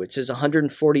 2022. It says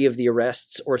 140 of the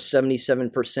arrests, or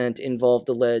 77%, involved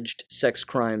alleged sex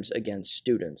crimes against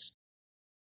students.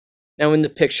 Now, in the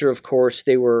picture, of course,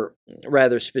 they were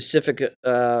rather specific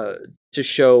to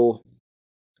show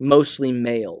mostly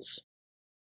males.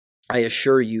 I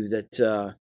assure you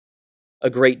that a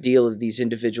great deal of these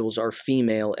individuals are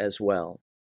female as well.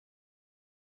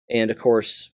 And, of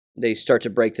course, they start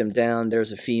to break them down.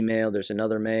 There's a female, there's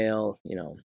another male,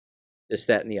 this,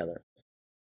 that, and the other.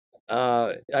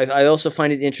 I also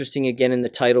find it interesting, again, in the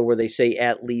title where they say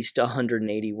at least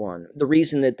 181. The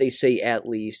reason that they say at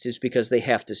least is because they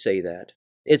have to say that.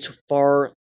 It's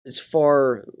far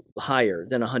higher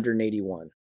than 181,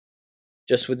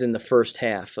 just within the first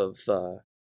half of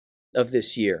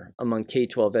this year among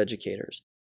K-12 educators.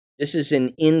 This is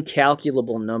an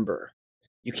incalculable number.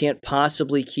 You can't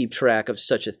possibly keep track of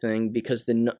such a thing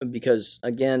because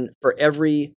again, for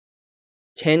every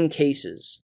 10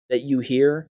 cases that you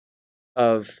hear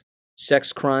of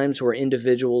sex crimes where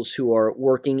individuals who are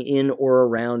working in or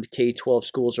around K-12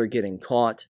 schools are getting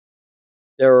caught,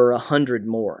 there are 100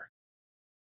 more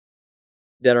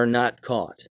that are not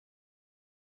caught.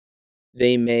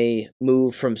 They may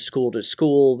move from school to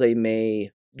school. They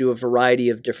may do a variety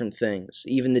of different things.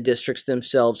 Even the districts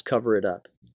themselves cover it up.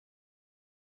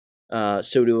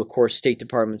 So do, of course, state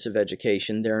departments of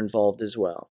education. They're involved as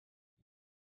well.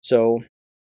 So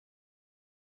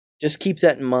just keep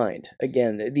that in mind.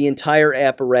 Again, the entire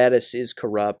apparatus is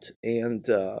corrupt, and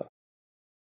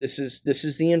this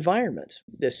is the environment.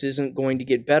 This isn't going to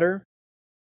get better.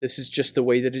 This is just the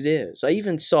way that it is. I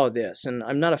even saw this, and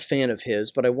I'm not a fan of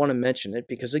his, but I want to mention it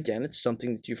because, again, it's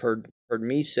something that you've heard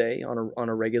me say on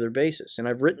a regular basis, and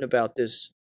I've written about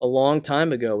this a long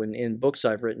time ago in books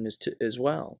I've written as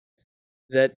well.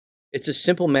 That it's a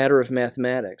simple matter of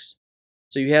mathematics.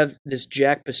 So you have this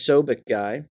Jack Posobiec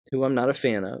guy, who I'm not a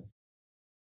fan of,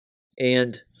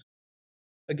 and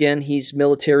again, he's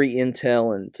military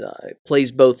intel and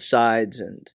plays both sides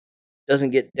and doesn't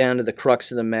get down to the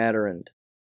crux of the matter and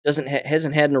hasn't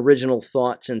had an original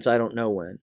thought since I don't know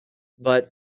when. But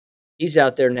he's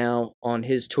out there now on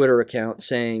his Twitter account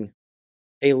saying,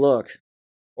 hey, look,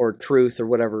 or Truth or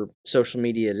whatever social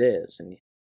media it is. And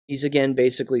he's again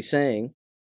basically saying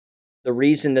the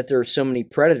reason that there are so many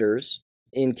predators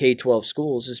in K-12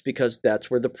 schools is because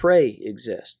that's where the prey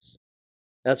exists.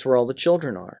 That's where all the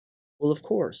children are. Well, of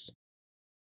course.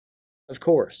 Of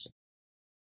course.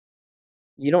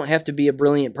 You don't have to be a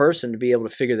brilliant person to be able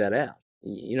to figure that out.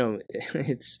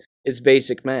 It's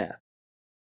basic math.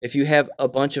 If you have a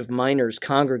bunch of minors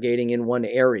congregating in one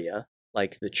area,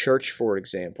 like the church, for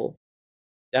example,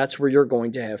 that's where you're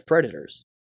going to have predators.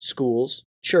 Schools,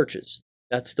 churches.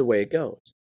 That's the way it goes.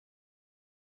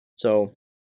 So,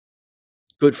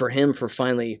 good for him for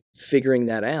finally figuring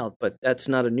that out, but that's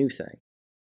not a new thing.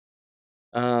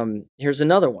 Here's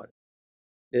another one.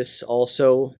 This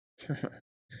also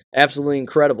absolutely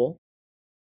incredible.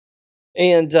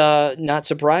 And not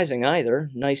surprising either.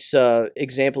 Nice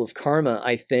example of karma,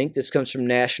 I think. This comes from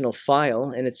National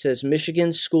File, and it says,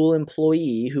 Michigan school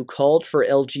employee who called for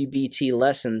LGBT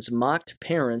lessons mocked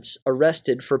parents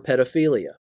arrested for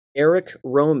pedophilia. Eric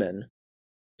Roman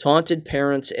taunted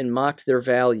parents and mocked their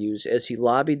values as he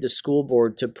lobbied the school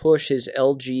board to push his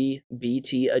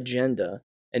LGBT agenda,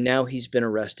 and now he's been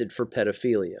arrested for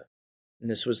pedophilia. And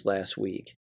this was last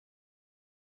week.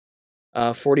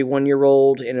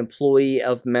 41-year-old, an employee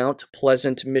of Mount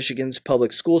Pleasant, Michigan's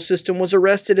public school system, was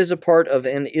arrested as a part of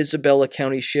an Isabella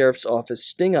County Sheriff's Office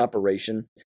sting operation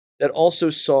that also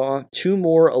saw 2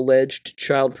 more alleged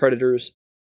child predators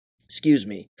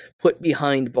put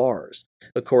behind bars.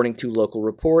 According to local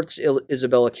reports,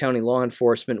 Isabella County law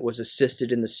enforcement was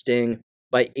assisted in the sting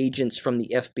by agents from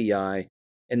the FBI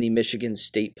and the Michigan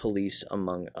State Police,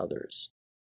 among others.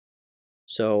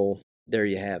 So, there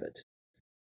you have it.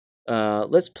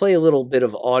 Let's play a little bit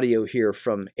of audio here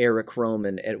from Eric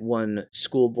Roman at one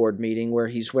school board meeting where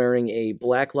he's wearing a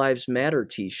Black Lives Matter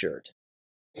t-shirt.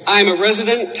 I'm a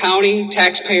resident, townie,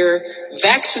 taxpayer,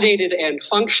 vaccinated and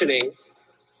functioning,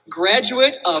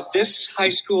 graduate of this high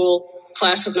school,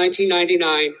 class of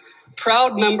 1999,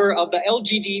 proud member of the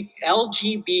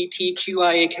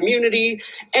LGBTQIA community,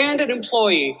 and an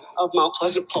employee of Mount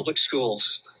Pleasant Public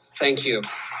Schools. Thank you.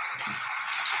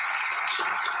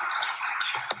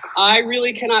 I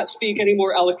really cannot speak any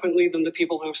more eloquently than the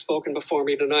people who have spoken before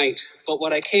me tonight. But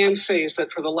what I can say is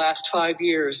that for the last 5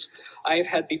 years, I have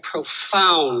had the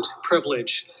profound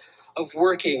privilege of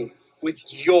working with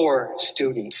your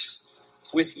students,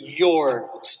 with your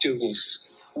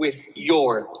students, with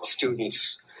your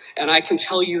students. And I can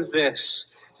tell you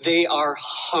this, they are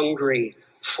hungry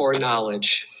for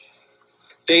knowledge.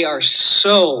 They are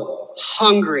so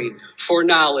hungry for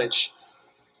knowledge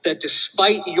that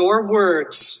despite your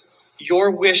words,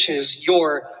 your wishes,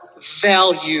 your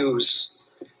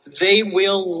values, they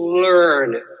will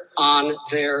learn on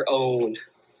their own.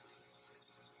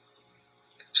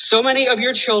 So many of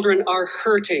your children are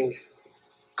hurting,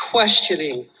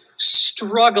 questioning,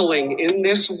 struggling in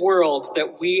this world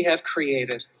that we have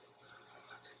created.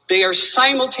 They are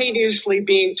simultaneously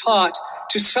being taught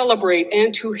to celebrate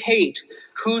and to hate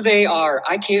who they are.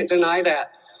 I can't deny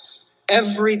that.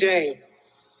 Every day.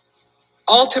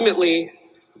 Ultimately,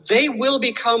 they will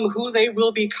become who they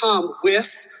will become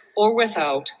with or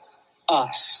without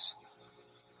us.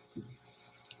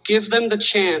 Give them the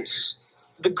chance,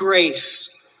 the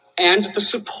grace, and the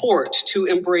support to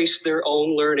embrace their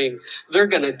own learning. They're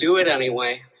going to do it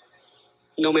anyway.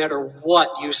 No matter what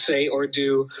you say or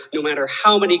do, no matter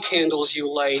how many candles you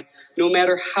light, no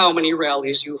matter how many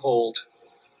rallies you hold.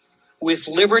 With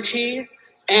liberty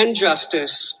and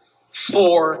justice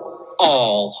for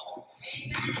all.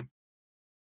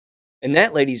 And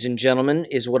that, ladies and gentlemen,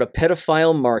 is what a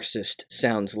pedophile Marxist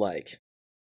sounds like.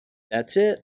 That's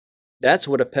it. That's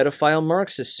what a pedophile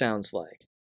Marxist sounds like.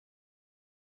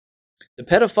 The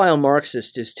pedophile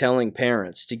Marxist is telling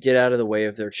parents to get out of the way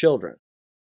of their children,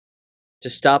 to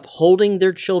stop holding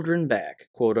their children back,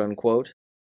 quote unquote,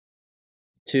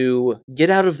 to get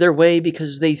out of their way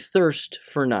because they thirst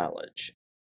for knowledge.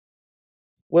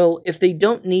 Well, if they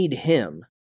don't need him,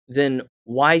 then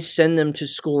why send them to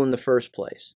school in the first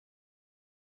place?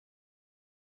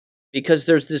 Because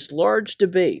there's this large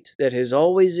debate that has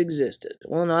always existed.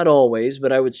 Well, not always,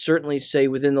 but I would certainly say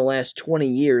within the last 20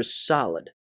 years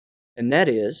solid. And that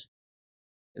is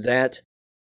that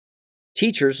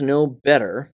teachers know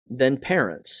better than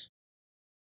parents.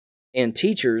 And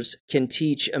teachers can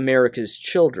teach America's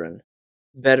children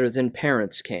better than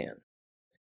parents can.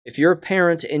 If you're a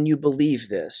parent and you believe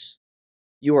this,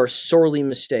 you are sorely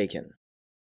mistaken.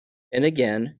 And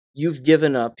again, you've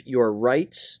given up your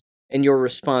rights and your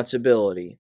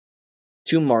responsibility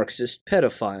to Marxist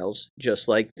pedophiles just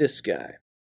like this guy.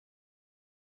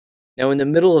 Now, in the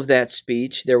middle of that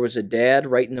speech, there was a dad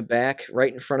right in the back,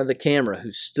 right in front of the camera,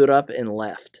 who stood up and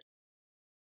left.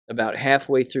 About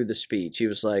halfway through the speech, he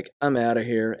was like, I'm out of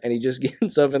here, and he just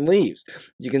gets up and leaves.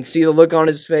 You can see the look on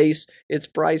his face. It's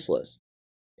priceless.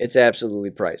 It's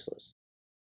absolutely priceless.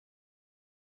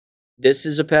 This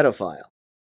is a pedophile.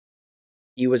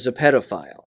 He was a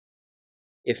pedophile.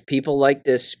 If people like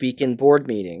this speak in board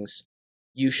meetings,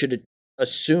 you should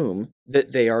assume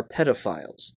that they are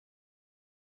pedophiles.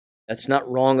 That's not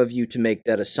wrong of you to make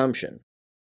that assumption.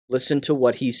 Listen to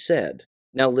what he said.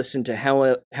 Now listen to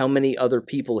how many other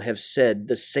people have said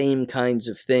the same kinds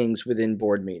of things within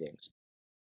board meetings.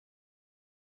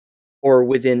 Or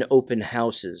within open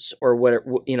houses, or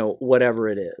whatever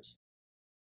it is.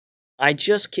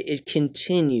 It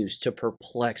continues to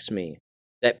perplex me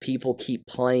that people keep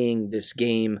playing this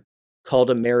game called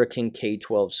American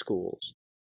K-12 schools.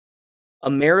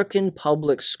 American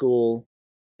public school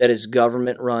that is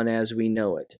government run as we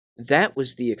know it. That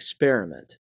was the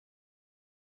experiment.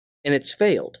 And it's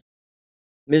failed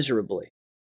miserably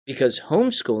because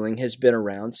homeschooling has been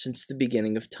around since the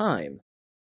beginning of time.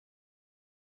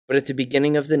 But at the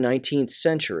beginning of the 19th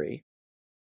century,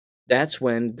 that's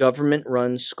when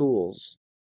government-run schools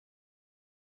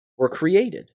were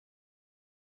created.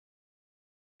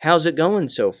 How's it going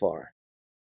so far?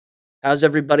 How's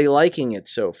everybody liking it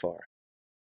so far?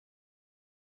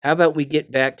 How about we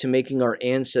get back to making our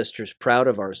ancestors proud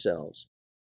of ourselves?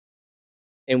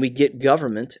 And we get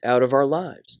government out of our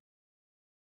lives.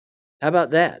 How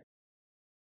about that?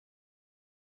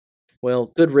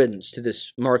 Well, good riddance to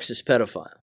this Marxist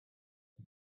pedophile.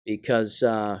 Because,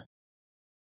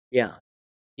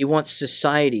 he wants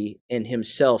society and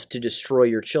himself to destroy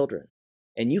your children.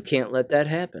 And you can't let that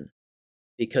happen.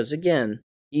 Because, again,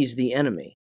 he's the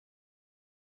enemy.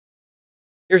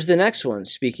 Here's the next one,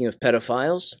 speaking of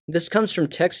pedophiles. This comes from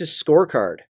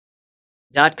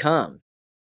TexasScorecard.com.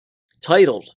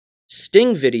 Titled,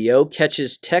 Sting Video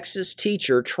Catches Texas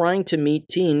Teacher Trying to Meet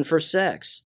Teen for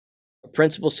Sex. A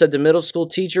principal said the middle school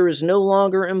teacher is no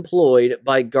longer employed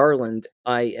by Garland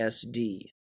ISD.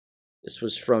 This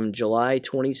was from July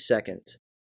 22nd.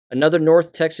 Another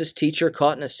North Texas teacher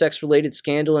caught in a sex-related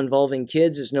scandal involving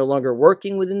kids is no longer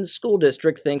working within the school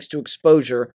district thanks to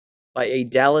exposure by a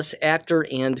Dallas actor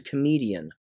and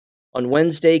comedian. On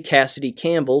Wednesday, Cassidy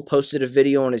Campbell posted a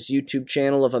video on his YouTube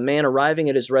channel of a man arriving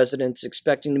at his residence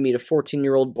expecting to meet a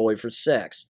 14-year-old boy for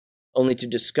sex, only to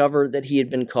discover that he had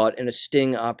been caught in a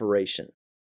sting operation.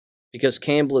 Because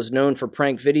Campbell is known for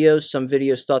prank videos, some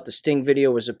videos thought the sting video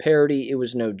was a parody. It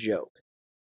was no joke.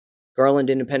 Garland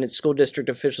Independent School District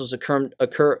officials confirmed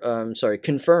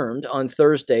on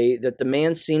Thursday that the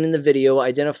man seen in the video,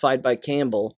 identified by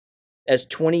Campbell as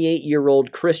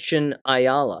 28-year-old Christian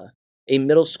Ayala, a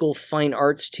middle school fine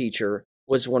arts teacher,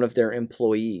 was one of their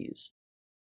employees.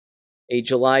 A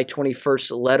July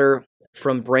 21st letter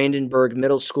from Brandenburg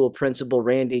Middle School Principal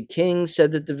Randy King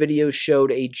said that the video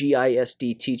showed a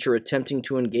GISD teacher attempting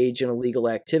to engage in illegal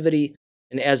activity,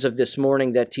 and as of this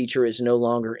morning, that teacher is no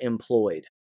longer employed.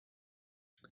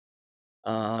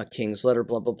 King's letter,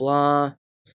 blah, blah, blah.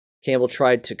 Campbell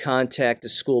tried to contact the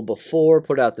school before,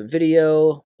 put out the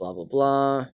video, blah, blah,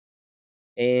 blah,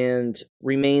 and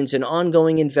remains an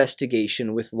ongoing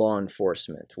investigation with law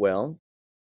enforcement. Well,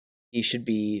 he should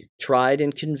be tried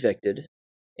and convicted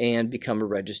and become a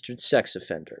registered sex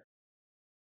offender.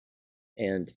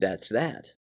 And that's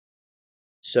that.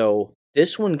 So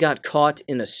this one got caught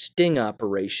in a sting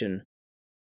operation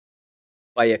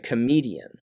by a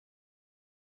comedian.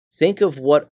 Think of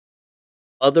what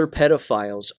other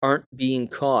pedophiles aren't being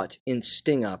caught in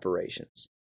sting operations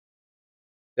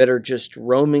that are just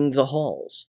roaming the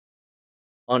halls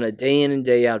on a day in and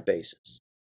day out basis.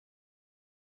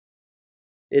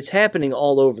 It's happening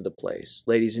all over the place,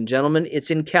 ladies and gentlemen. It's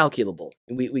incalculable.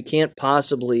 We can't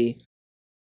possibly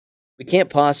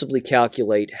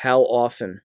calculate how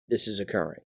often this is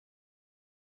occurring.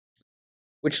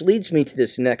 Which leads me to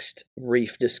this next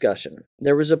brief discussion.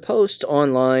 There was a post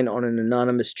online on an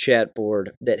anonymous chat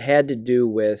board that had to do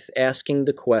with asking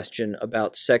the question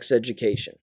about sex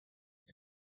education,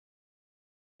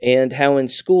 and how in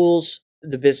schools,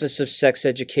 the business of sex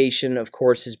education, of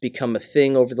course, has become a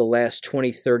thing over the last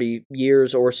 20, 30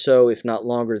 years or so, if not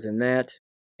longer than that.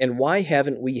 And why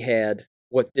haven't we had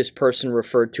what this person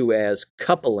referred to as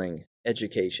coupling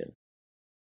education?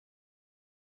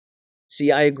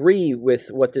 See, I agree with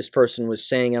what this person was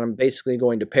saying, and I'm basically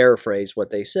going to paraphrase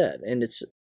what they said. And it's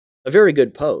a very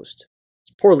good post.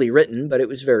 It's poorly written, but it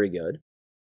was very good.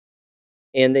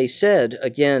 And they said,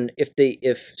 again,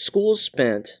 if schools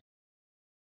spent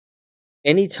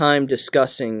any time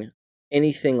discussing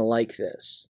anything like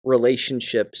this,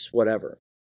 relationships, whatever,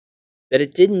 that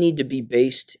it didn't need to be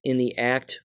based in the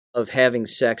act of having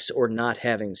sex or not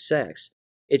having sex.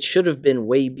 It should have been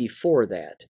way before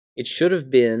that. It should have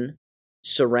been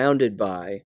surrounded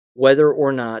by whether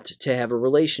or not to have a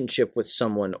relationship with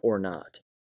someone or not,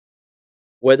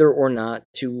 whether or not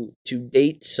to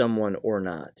date someone or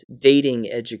not,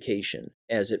 dating education,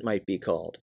 as it might be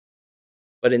called.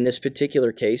 But in this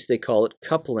particular case, they call it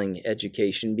coupling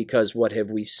education because what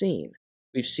have we seen?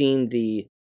 We've seen the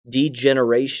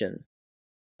degeneration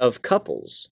of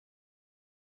couples,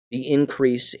 the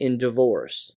increase in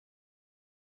divorce,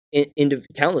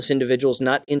 countless individuals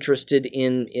not interested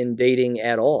in dating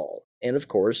at all. And of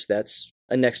course, that's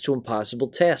a next to impossible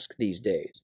task these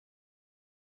days.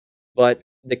 But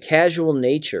the casual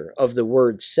nature of the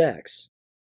word sex,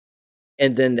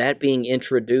 and then that being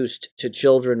introduced to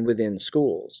children within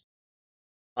schools,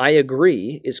 I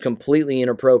agree is completely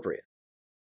inappropriate.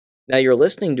 Now you're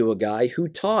listening to a guy who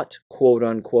taught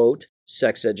quote-unquote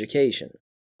sex education.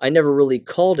 I never really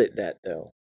called it that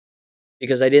though,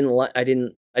 because I didn't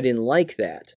like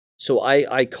that. So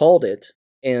I called it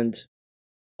and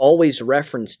always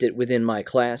referenced it within my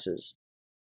classes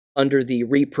under the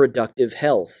reproductive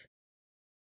health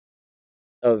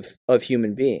of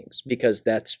human beings, because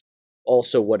that's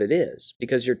also what it is.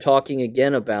 Because you're talking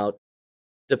again about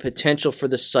the potential for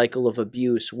the cycle of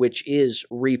abuse, which is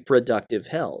reproductive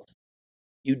health.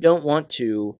 You don't want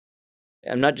to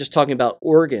I'm not just talking about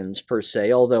organs per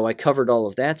se, although I covered all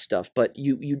of that stuff, but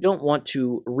you don't want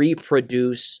to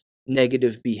reproduce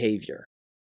negative behavior.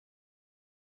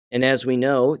 And as we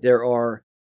know, there are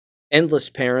endless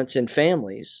parents and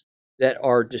families that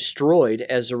are destroyed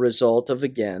as a result of,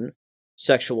 again,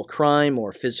 sexual crime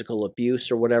or physical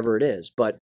abuse or whatever it is.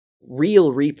 But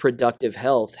real reproductive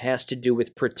health has to do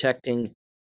with protecting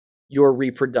your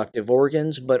reproductive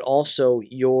organs, but also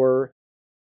your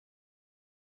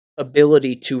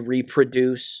ability to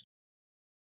reproduce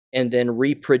and then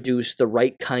reproduce the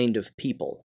right kind of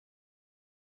people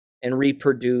and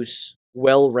reproduce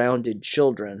well-rounded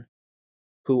children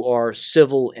who are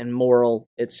civil and moral,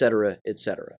 etc.,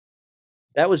 etc.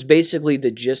 That was basically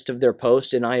the gist of their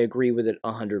post, and I agree with it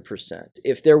 100%.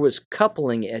 If there was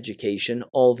coupling education,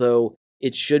 although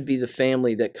it should be the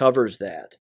family that covers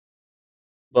that,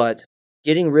 but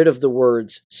getting rid of the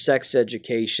words sex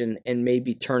education and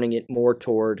maybe turning it more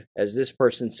toward, as this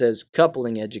person says,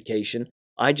 coupling education,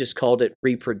 I just called it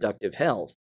reproductive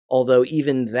health, although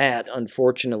even that,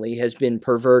 unfortunately, has been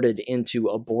perverted into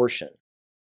abortion.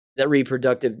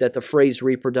 That the phrase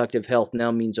reproductive health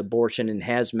now means abortion and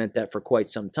has meant that for quite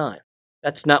some time.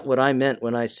 That's not what I meant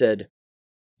when I said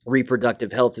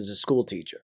reproductive health as a school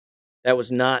teacher. That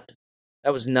was not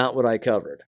what I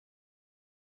covered.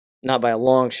 Not by a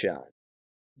long shot.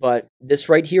 But this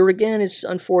right here again is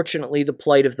unfortunately the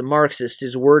plight of the Marxist,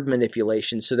 is word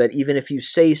manipulation, so that even if you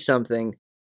say something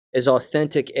as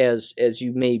authentic as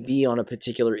you may be on a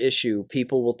particular issue,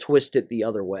 people will twist it the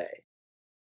other way.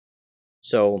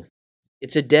 So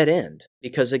it's a dead end,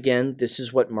 because again, this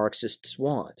is what Marxists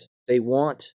want. They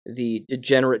want the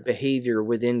degenerate behavior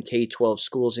within K-12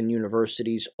 schools and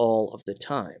universities all of the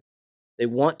time. They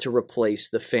want to replace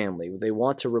the family. They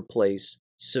want to replace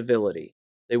civility.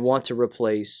 They want to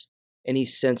replace any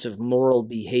sense of moral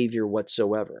behavior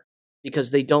whatsoever, because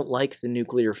they don't like the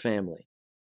nuclear family.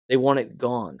 They want it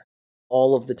gone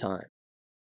all of the time,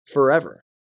 forever.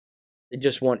 They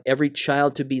just want every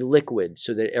child to be liquid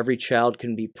so that every child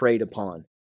can be preyed upon.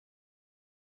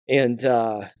 And,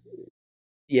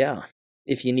 yeah,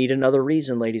 if you need another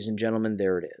reason, ladies and gentlemen,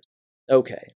 there it is.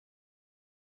 Okay.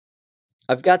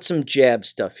 I've got some jab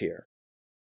stuff here.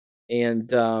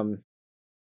 And,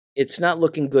 it's not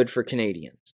looking good for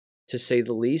Canadians, to say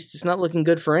the least. It's not looking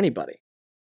good for anybody.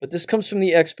 But this comes from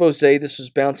the expose. This was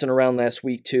bouncing around last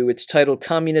week, too. It's titled,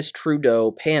 Communist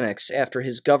Trudeau Panics After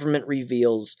His Government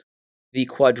Reveals the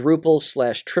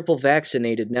quadruple/triple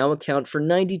vaccinated now account for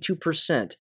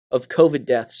 92% of COVID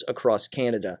deaths across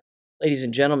Canada. Ladies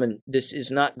and gentlemen, this is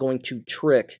not going to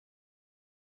trick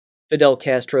Fidel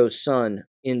Castro's son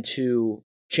into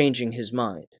changing his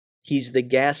mind. He's the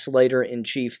gaslighter in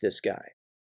chief, this guy.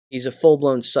 He's a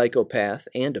full-blown psychopath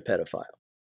and a pedophile.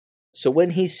 So when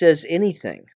he says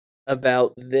anything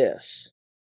about this,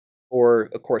 or,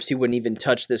 of course, he wouldn't even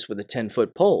touch this with a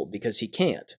 10-foot pole because he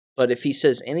can't. But if he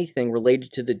says anything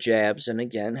related to the jabs, and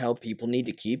again, how people need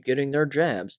to keep getting their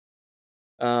jabs,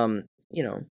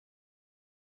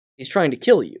 he's trying to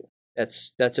kill you.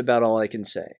 That's about all I can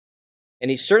say. And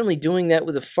he's certainly doing that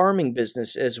with a farming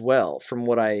business as well, from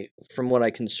what I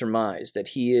can surmise, that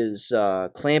he is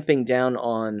clamping down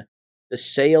on the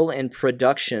sale and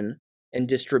production and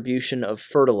distribution of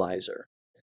fertilizer.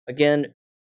 Again,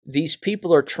 these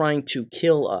people are trying to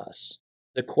kill us.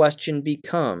 The question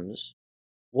becomes,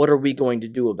 what are we going to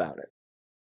do about it?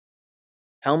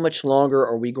 How much longer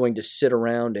are we going to sit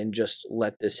around and just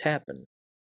let this happen?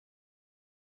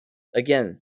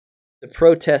 Again, the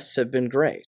protests have been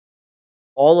great.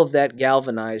 All of that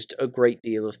galvanized a great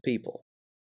deal of people.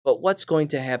 But what's going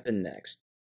to happen next?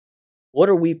 What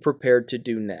are we prepared to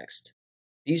do next?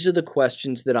 These are the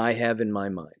questions that I have in my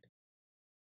mind.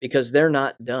 Because they're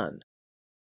not done.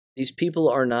 These people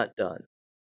are not done.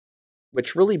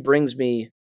 Which really brings me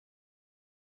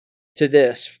to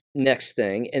this next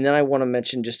thing, and then I want to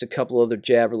mention just a couple other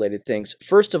jab-related things.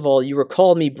 First of all, you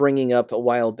recall me bringing up a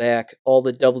while back all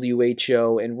the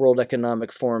WHO and World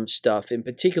Economic Forum stuff, in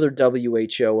particular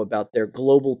WHO, about their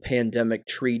global pandemic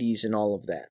treaties and all of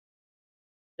that.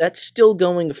 That's still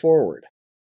going forward.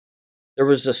 There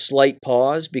was a slight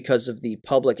pause because of the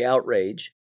public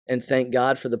outrage, and thank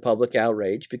God for the public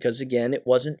outrage, because again, it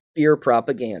wasn't fear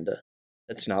propaganda.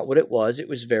 That's not what it was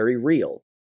very real.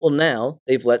 Well, now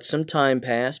they've let some time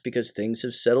pass because things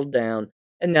have settled down,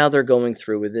 and now they're going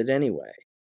through with it anyway.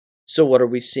 So what are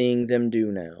we seeing them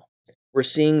do now? We're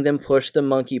seeing them push the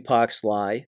monkeypox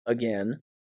lie again.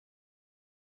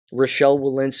 Rochelle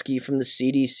Walensky from the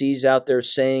CDC's out there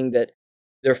saying that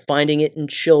they're finding it in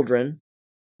children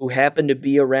who happen to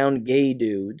be around gay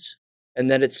dudes, and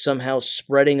that it's somehow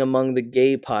spreading among the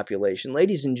gay population.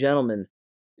 Ladies and gentlemen,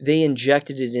 They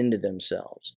injected it into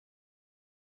themselves.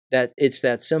 It's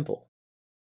that simple.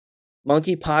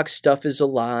 Monkeypox stuff is a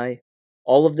lie.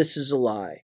 All of this is a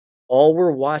lie. All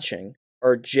we're watching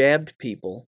are jabbed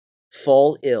people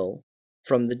fall ill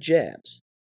from the jabs.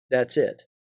 That's it.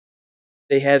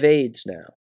 They have AIDS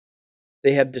now.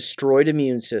 They have destroyed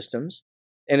immune systems,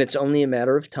 and it's only a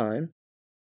matter of time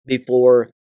before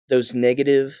those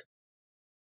negative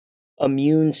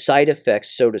immune side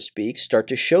effects, so to speak, start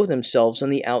to show themselves on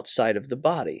the outside of the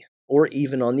body, or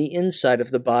even on the inside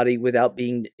of the body without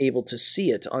being able to see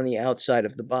it on the outside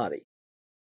of the body.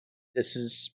 This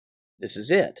is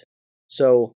it.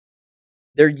 So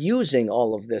they're using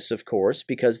all of this, of course,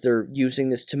 because they're using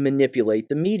this to manipulate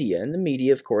the media, and the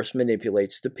media, of course,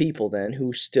 manipulates the people then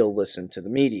who still listen to the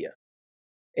media.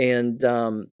 And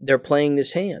they're playing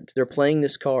this hand. They're playing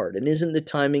this card. And isn't the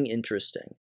timing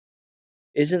interesting?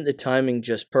 Isn't the timing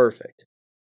just perfect?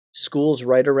 School's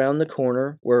right around the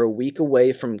corner. We're a week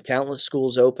away from countless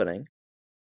schools opening.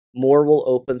 More will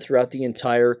open throughout the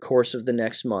entire course of the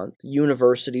next month.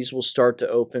 Universities will start to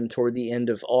open toward the end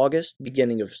of August,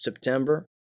 beginning of September.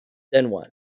 Then what?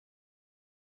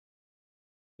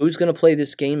 Who's going to play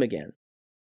this game again?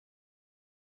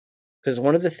 Because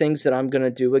one of the things that I'm going to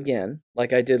do again,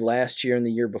 like I did last year and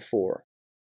the year before,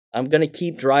 I'm going to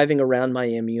keep driving around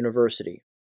Miami University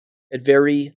at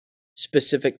very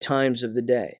specific times of the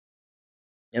day.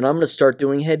 And I'm going to start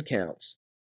doing head counts.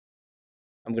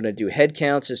 I'm going to do head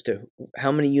counts as to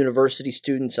how many university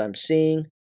students I'm seeing,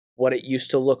 what it used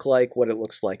to look like, what it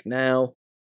looks like now.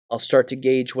 I'll start to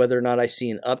gauge whether or not I see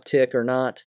an uptick or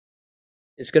not.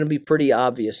 It's going to be pretty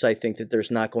obvious, I think, that there's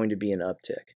not going to be an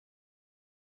uptick,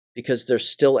 because they're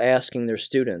still asking their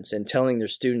students and telling their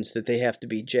students that they have to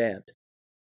be jabbed.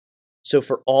 So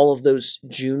for all of those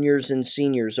juniors and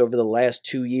seniors over the last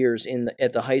 2 years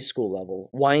at the high school level,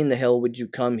 why in the hell would you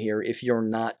come here if you're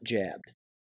not jabbed?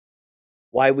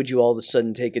 Why would you all of a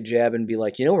sudden take a jab and be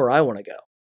like, you know where I want to go?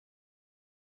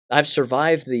 I've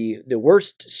survived the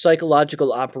worst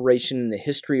psychological operation in the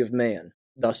history of man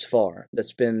thus far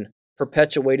that's been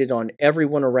perpetuated on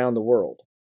everyone around the world.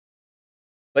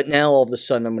 But now all of a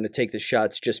sudden I'm going to take the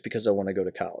shots just because I want to go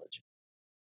to college.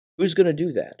 Who's going to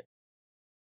do that?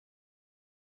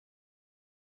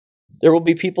 There will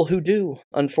be people who do,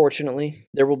 unfortunately.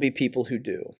 There will be people who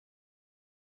do.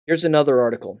 Here's another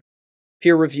article.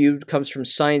 Peer-reviewed, comes from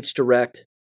Science Direct,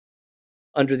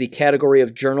 under the category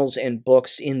of journals and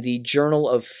books in the Journal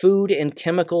of Food and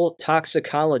Chemical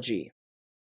Toxicology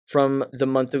from the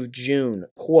month of June.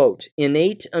 Quote,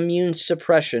 innate immune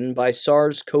suppression by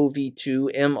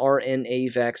SARS-CoV-2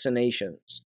 mRNA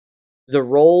vaccinations. The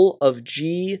role of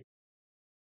G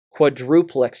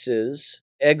quadruplexes,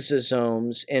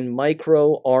 exosomes, and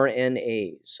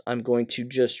microRNAs. I'm going to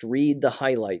just read the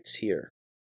highlights here.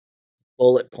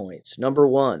 Bullet points. Number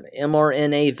 1,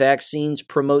 mRNA vaccines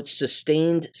promote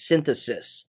sustained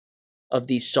synthesis of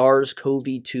the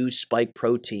SARS-CoV-2 spike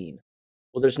protein.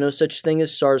 Well, there's no such thing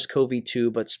as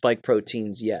SARS-CoV-2, but spike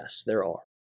proteins, yes, there are.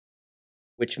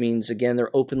 Which means, again,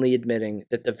 they're openly admitting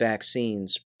that the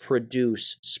vaccines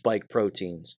produce spike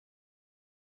proteins.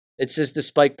 It says the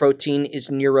spike protein is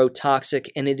neurotoxic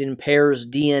and it impairs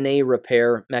DNA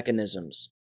repair mechanisms.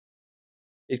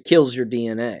 It kills your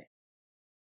DNA.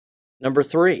 Number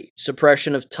 3,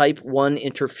 suppression of type 1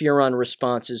 interferon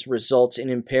responses results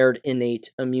in impaired innate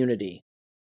immunity.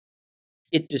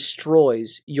 It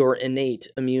destroys your innate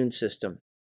immune system.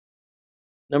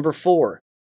 Number 4,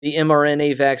 the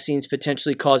mRNA vaccines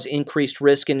potentially cause increased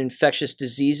risk in infectious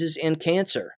diseases and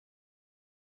cancer.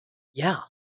 Yeah,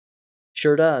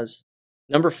 sure does.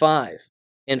 Number 5,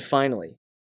 and finally,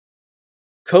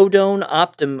 codon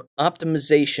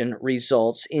optimization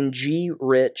results in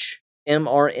G-rich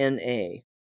mRNA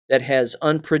that has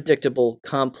unpredictable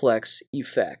complex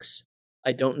effects.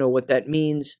 I don't know what that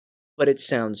means, but it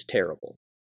sounds terrible.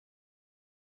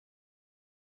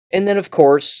 And then, of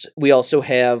course, we also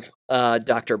have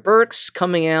Dr. Birx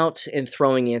coming out and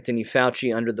throwing Anthony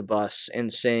Fauci under the bus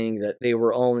and saying that they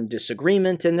were all in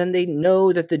disagreement, and then they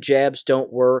know that the jabs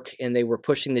don't work, and they were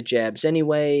pushing the jabs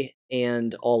anyway,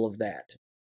 and all of that.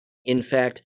 In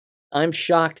fact, I'm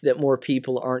shocked that more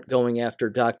people aren't going after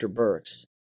Dr. Birx,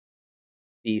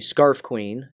 the scarf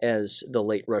queen, as the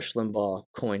late Rush Limbaugh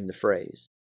coined the phrase.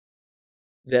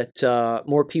 That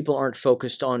more people aren't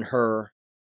focused on her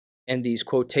and these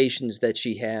quotations that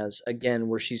she has, again,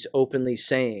 where she's openly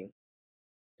saying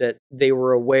that they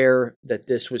were aware that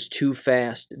this was too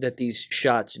fast, that these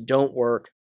shots don't work,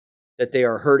 that they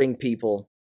are hurting people,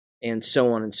 and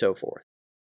so on and so forth.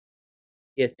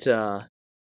 It's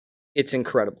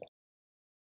incredible.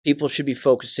 People should be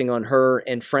focusing on her,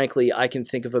 and frankly, I can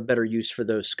think of a better use for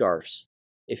those scarves,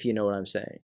 if you know what I'm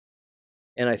saying.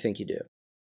 And I think you do.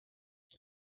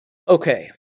 Okay,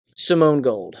 Simone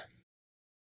Gold.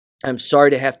 I'm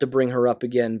sorry to have to bring her up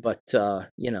again, but,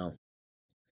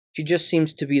 she just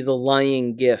seems to be the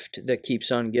lying gift that keeps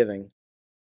on giving.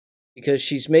 Because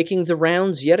she's making the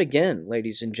rounds yet again,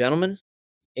 ladies and gentlemen.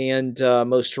 And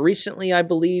most recently, I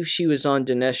believe she was on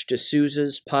Dinesh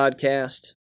D'Souza's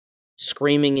podcast,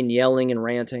 screaming and yelling and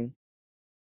ranting.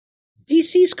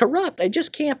 DC's corrupt. I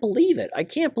just can't believe it. I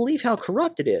can't believe how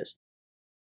corrupt it is.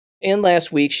 And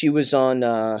last week, she was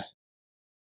on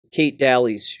Kate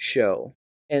Daly's show.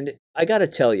 And I got to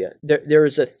tell you, there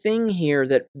is a thing here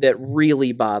that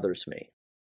really bothers me.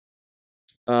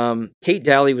 Kate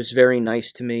Daly was very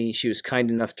nice to me. She was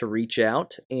kind enough to reach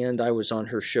out, and I was on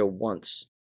her show once.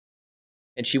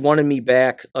 And she wanted me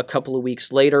back a couple of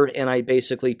weeks later, and I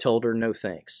basically told her no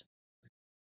thanks.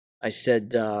 I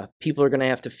said, people are going to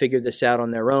have to figure this out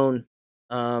on their own.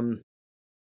 I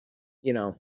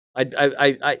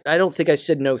don't think I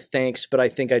said no thanks, but I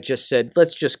think I just said,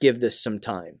 let's just give this some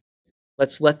time.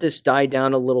 Let's let this die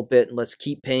down a little bit, and let's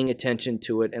keep paying attention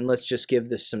to it, and let's just give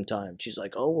this some time. She's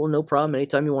like, oh, well, no problem.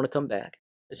 Anytime you want to come back.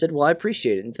 I said, well, I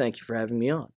appreciate it, and thank you for having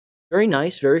me on. Very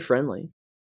nice, very friendly.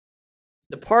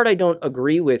 The part I don't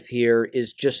agree with here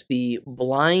is just the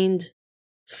blind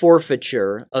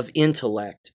forfeiture of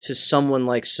intellect to someone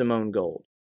like Simone Gold.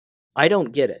 I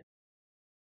don't get it.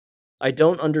 I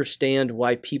don't understand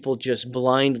why people just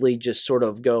blindly just sort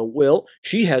of go, well,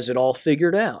 she has it all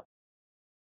figured out.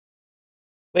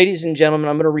 Ladies and gentlemen,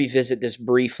 I'm going to revisit this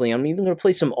briefly. I'm even going to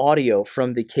play some audio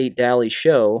from the Kate Daly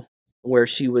show where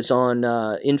she was on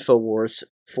InfoWars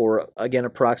for, again,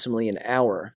 approximately an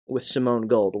hour with Simone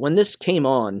Gold. When this came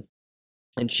on,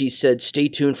 and she said, stay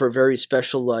tuned for a very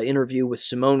special interview with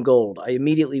Simone Gold, I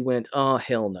immediately went, oh,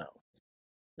 hell no.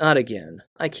 Not again.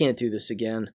 I can't do this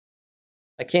again.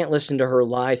 I can't listen to her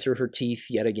lie through her teeth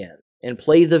yet again and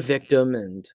play the victim,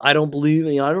 and I don't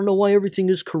know why everything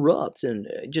is corrupt, and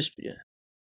just...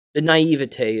 The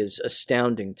naivete is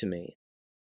astounding to me.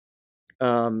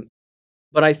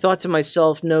 But I thought to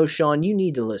myself, no, Sean, you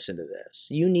need to listen to this.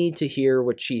 You need to hear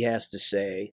what she has to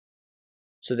say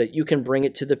so that you can bring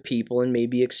it to the people and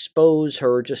maybe expose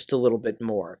her just a little bit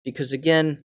more. Because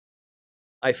again,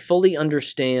 I fully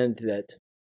understand that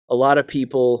a lot of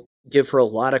people give her a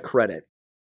lot of credit,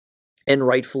 and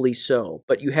rightfully so.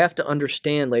 But you have to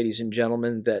understand, ladies and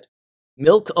gentlemen, that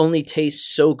milk only tastes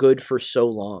so good for so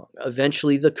long.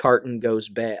 Eventually the carton goes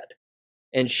bad.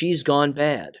 And she's gone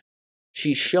bad.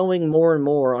 She's showing more and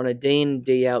more on a day in,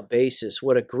 day out basis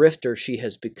what a grifter she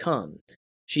has become.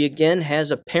 She again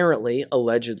has apparently,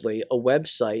 allegedly, a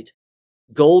website,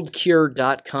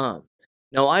 goldcure.com.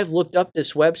 Now I've looked up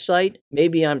this website.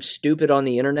 Maybe I'm stupid on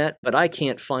the internet, but I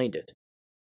can't find it.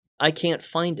 I can't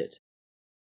find it.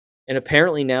 And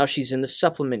apparently now she's in the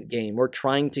supplement game, or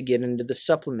trying to get into the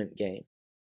supplement game.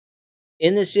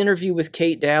 In this interview with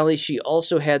Kate Daly, she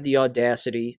also had the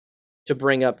audacity to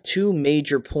bring up two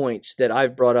major points that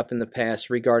I've brought up in the past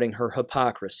regarding her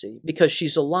hypocrisy, because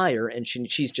she's a liar and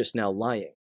she's just now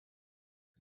lying.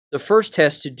 The first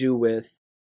has to do with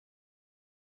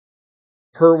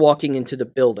her walking into the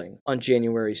building on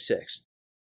January 6th.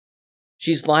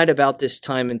 She's lied about this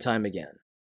time and time again.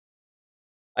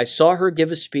 I saw her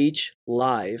give a speech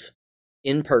live,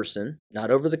 in person,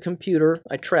 not over the computer.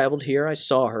 I traveled here, I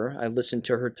saw her, I listened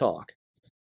to her talk.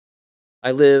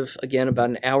 I live, again,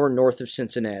 about an hour north of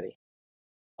Cincinnati.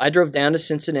 I drove down to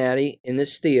Cincinnati in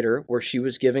this theater where she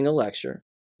was giving a lecture,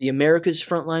 the America's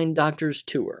Frontline Doctors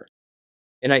Tour.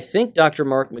 And I think Dr.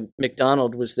 Mark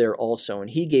McDonald was there also, and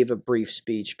he gave a brief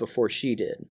speech before she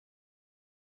did.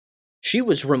 She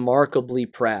was remarkably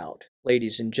proud,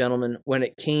 ladies and gentlemen, when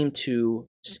it came to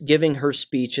giving her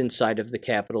speech inside of the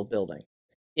Capitol building.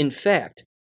 In fact,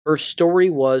 her story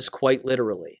was quite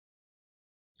literally,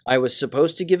 I was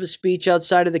supposed to give a speech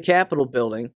outside of the Capitol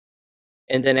building,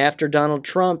 and then after Donald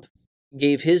Trump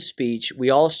gave his speech,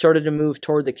 we all started to move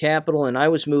toward the Capitol, and I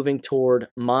was moving toward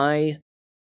my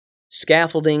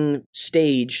scaffolding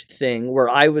stage thing where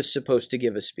I was supposed to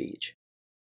give a speech.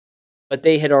 But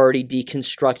they had already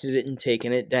deconstructed it and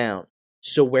taken it down.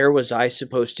 So where was I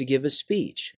supposed to give a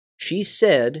speech? She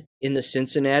said in the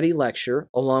Cincinnati lecture,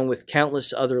 along with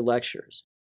countless other lectures,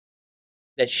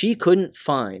 that she couldn't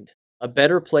find a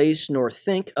better place nor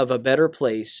think of a better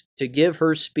place to give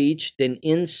her speech than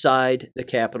inside the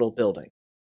Capitol building.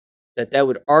 That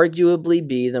would arguably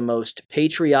be the most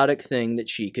patriotic thing that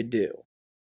she could do.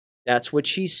 That's what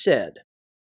she said.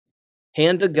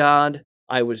 Hand to God,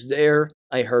 I was there,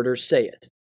 I heard her say it.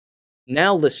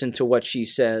 Now listen to what she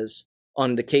says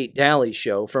on the Kate Daly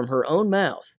Show from her own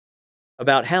mouth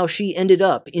about how she ended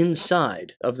up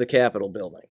inside of the Capitol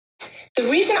building. The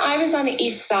reason I was on the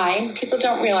east side, people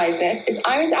don't realize this, is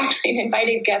I was actually an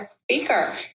invited guest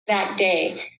speaker that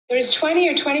day. There was 20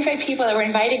 or 25 people that were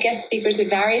invited guest speakers at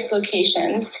various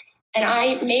locations. And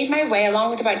I made my way,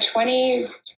 along with about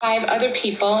 25 other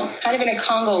people, kind of in a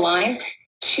Congo line,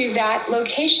 to that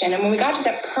location. And when we got to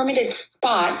that permitted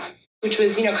spot, which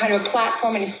was, kind of a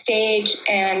platform and a stage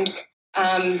and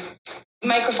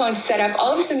microphones set up,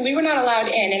 all of a sudden we were not allowed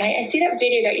in. And I see that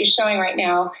video that you're showing right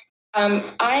now. When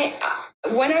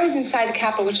I was inside the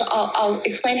Capitol, which I'll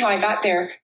explain how I got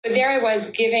there, but there I was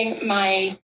giving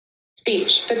my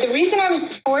speech. But the reason I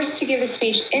was forced to give a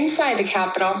speech inside the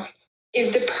Capitol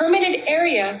is the permitted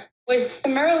area was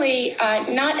summarily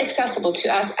not accessible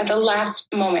to us at the last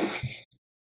moment.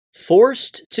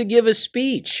 Forced to give a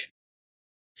speech.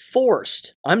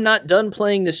 Forced. I'm not done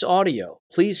playing this audio.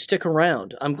 Please stick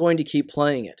around. I'm going to keep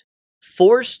playing it.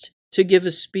 Forced to give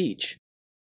a speech.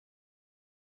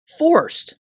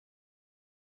 Forced.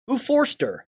 Who forced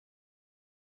her?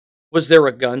 Was there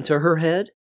a gun to her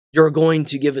head? You're going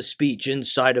to give a speech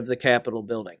inside of the Capitol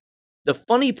building. The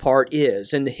funny part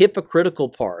is, and the hypocritical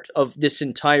part of this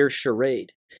entire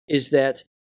charade, is that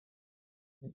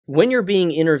when you're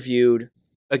being interviewed,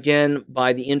 again,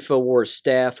 by the InfoWars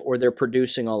staff, or they're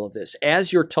producing all of this,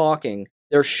 as you're talking,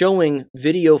 they're showing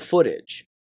video footage.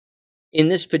 In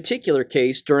this particular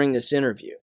case, during this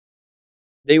interview,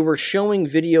 they were showing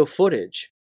video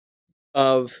footage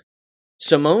of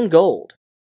Simone Gold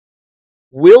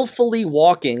willfully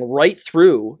walking right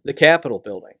through the Capitol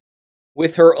building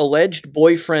with her alleged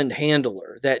boyfriend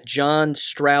handler, that John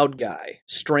Stroud guy,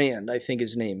 Strand, I think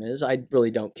his name is. I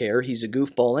really don't care. He's a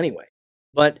goofball anyway.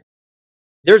 But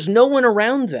there's no one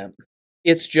around them.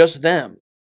 It's just them.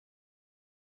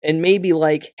 And maybe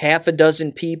like half a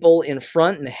dozen people in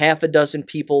front and half a dozen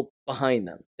people behind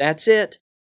them. That's it.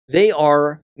 They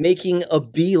are making a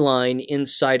beeline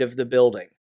inside of the building.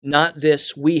 Not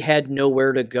this, we had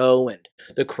nowhere to go and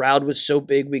the crowd was so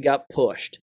big we got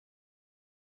pushed.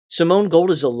 Simone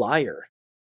Gold is a liar.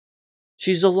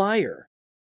 She's a liar.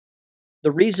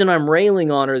 The reason I'm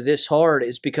railing on her this hard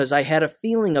is because I had a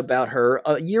feeling about her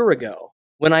a year ago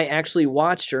when I actually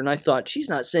watched her and I thought, she's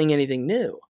not saying anything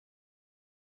new.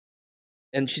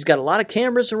 And she's got a lot of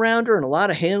cameras around her and a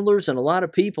lot of handlers and a lot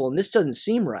of people, and this doesn't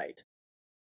seem right.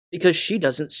 Because she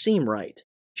doesn't seem right.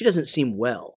 She doesn't seem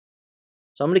well.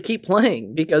 So I'm going to keep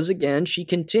playing because, again, she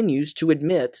continues to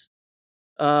admit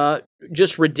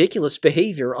just ridiculous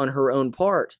behavior on her own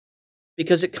part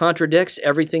because it contradicts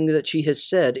everything that she has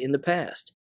said in the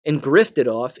past and grifted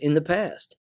off in the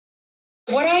past.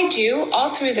 What I do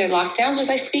all through the lockdowns was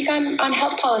I speak on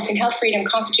health policy and health freedom,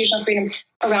 constitutional freedom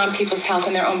around people's health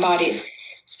and their own bodies.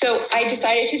 So I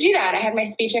decided to do that. I had my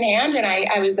speech in hand and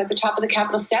I was at the top of the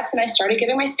Capitol steps and I started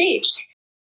giving my speech.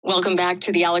 Welcome back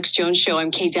to the Alex Jones Show. I'm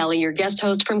Kate Daly, your guest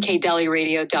host from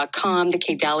KateDalyRadio.com, the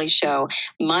Kate Daly Show.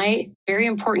 My very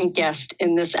important guest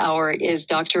in this hour is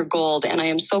Dr. Gold, and I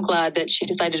am so glad that she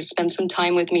decided to spend some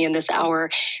time with me in this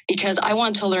hour because I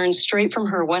want to learn straight from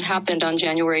her what happened on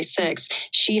January 6th.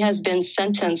 She has been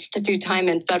sentenced to do time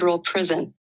in federal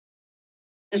prison.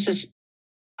 This is,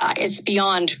 it's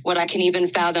beyond what I can even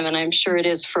fathom, and I'm sure it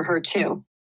is for her too.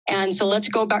 And so let's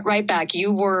go back right back.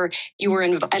 You were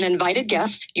an invited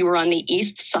guest. You were on the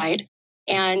east side,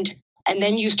 and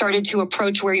then you started to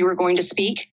approach where you were going to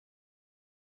speak.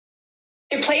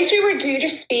 The place we were due to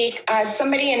speak,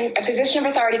 somebody in a position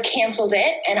of authority canceled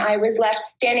it, and I was left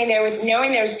standing there with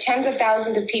knowing there was tens of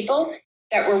thousands of people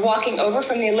that were walking over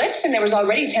from the ellipse, and there was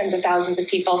already tens of thousands of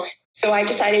people. So I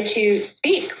decided to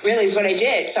speak. Really, is what I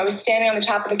did. So I was standing on the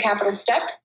top of the Capitol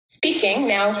steps. Speaking.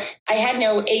 Now, I had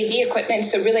no AV equipment,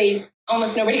 so really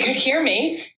almost nobody could hear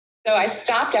me. So I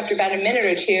stopped after about a minute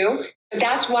or two. But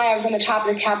that's why I was on the top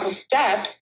of the Capitol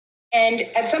steps. And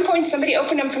at some point, somebody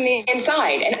opened them from the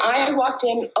inside, and I walked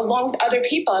in along with other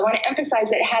people. I want to emphasize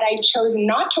that had I chosen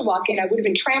not to walk in, I would have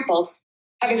been trampled.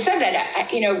 Having said that,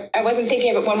 I wasn't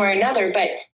thinking of it one way or another. But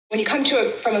when you come to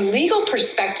it from a legal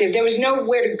perspective, there was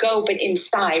nowhere to go but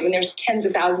inside when there's tens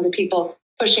of thousands of people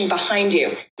pushing behind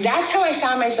you. That's how I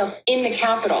found myself in the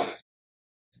Capitol.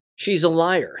 She's a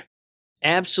liar.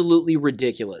 Absolutely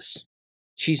ridiculous.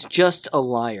 She's just a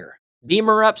liar. Beam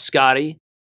her up, Scotty.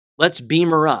 Let's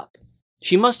beam her up.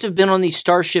 She must have been on the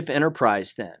Starship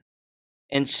Enterprise then,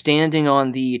 and standing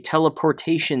on the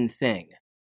teleportation thing.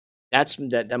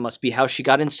 That must be how she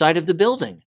got inside of the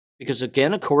building. Because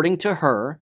again, according to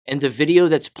her, and the video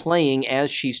that's playing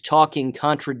as she's talking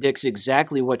contradicts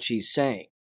exactly what she's saying.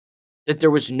 that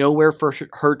there was nowhere for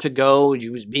her to go, and she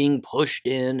was being pushed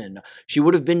in, and she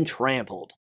would have been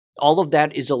trampled. All of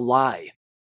that is a lie,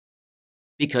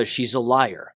 because she's a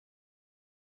liar.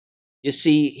 You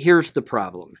see, here's the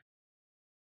problem.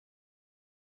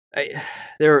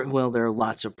 There are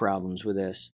lots of problems with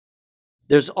this.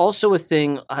 There's also a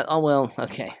thing, I'm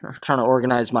trying to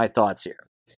organize my thoughts here.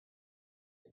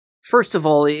 First of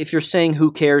all, if you're saying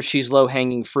who cares, she's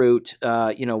low-hanging fruit,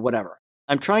 whatever.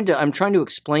 I'm trying to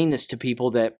explain this to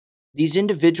people, that these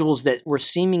individuals that were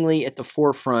seemingly at the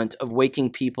forefront of waking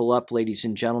people up, ladies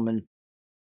and gentlemen,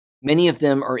 many of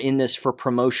them are in this for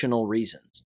promotional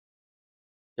reasons.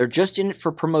 They're just in it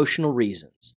for promotional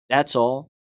reasons. That's all.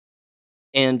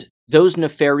 And those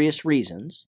nefarious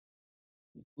reasons,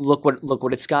 look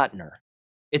what it's gotten her.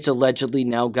 It's allegedly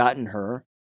now gotten her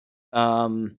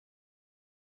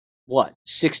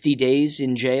 60 days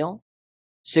in jail?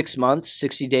 6 months,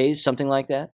 60 days, something like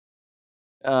that?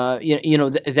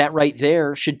 That right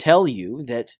there should tell you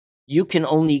that you can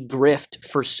only grift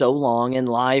for so long and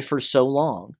lie for so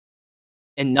long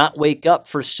and not wake up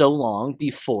for so long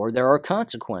before there are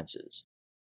consequences.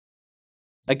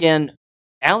 Again,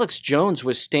 Alex Jones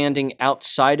was standing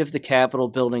outside of the Capitol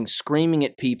building screaming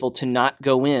at people to not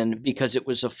go in because it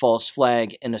was a false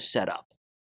flag and a setup.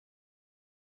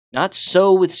 Not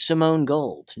so with Simone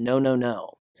Gold.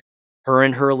 No. Her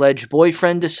and her alleged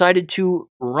boyfriend decided to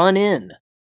run in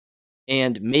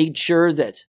and made sure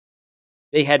that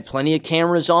they had plenty of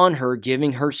cameras on her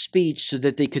giving her speech so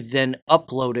that they could then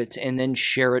upload it and then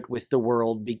share it with the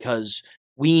world, because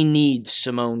we need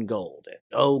Simone Gold.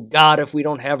 Oh God, if we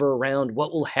don't have her around,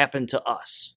 what will happen to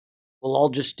us? We'll all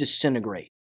just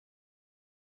disintegrate.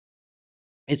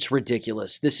 It's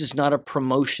ridiculous. This is not a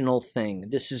promotional thing.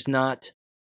 This is not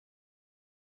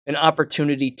an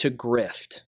opportunity to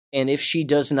grift. And if she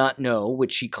does not know,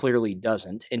 which she clearly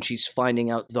doesn't, and she's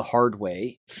finding out the hard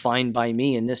way, fine by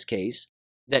me in this case,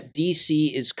 that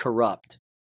DC is corrupt.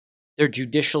 Their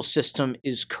judicial system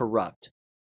is corrupt.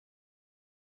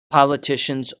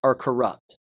 Politicians are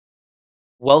corrupt.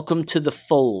 Welcome to the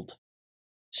fold,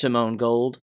 Simone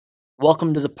Gold.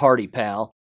 Welcome to the party,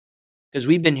 pal. Because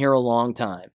we've been here a long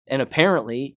time. And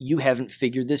apparently, you haven't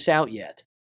figured this out yet.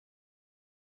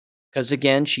 Because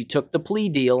again, she took the plea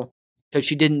deal because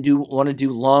she didn't want to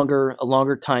do a longer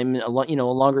time, a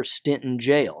longer stint in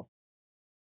jail.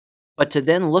 But to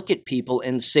then look at people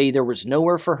and say there was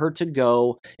nowhere for her to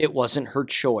go, it wasn't her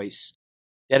choice,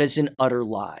 that is an utter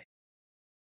lie.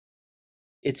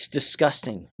 It's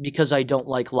disgusting, because I don't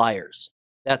like liars.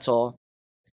 That's all.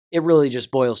 It really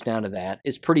just boils down to that.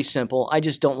 It's pretty simple. I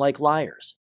just don't like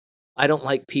liars. I don't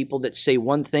like people that say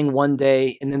one thing one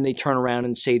day and then they turn around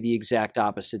and say the exact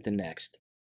opposite the next.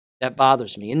 That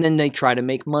bothers me. And then they try to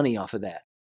make money off of that,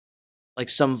 like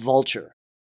some vulture.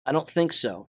 I don't think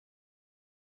so.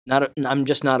 I'm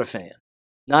just not a fan.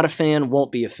 Not a fan,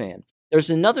 won't be a fan. There's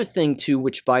another thing, too,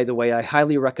 which, by the way, I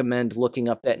highly recommend looking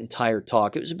up that entire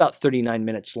talk. It was about 39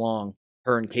 minutes long,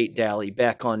 her and Kate Daly,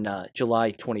 back on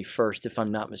July 21st, if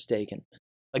I'm not mistaken.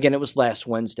 Again, it was last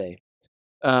Wednesday.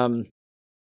 You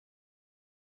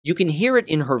can hear it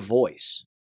in her voice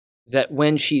that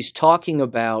when she's talking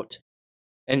about,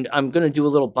 and I'm going to do a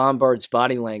little Bombard's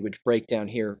body language breakdown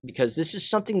here, because this is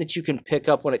something that you can pick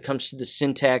up when it comes to the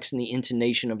syntax and the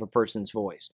intonation of a person's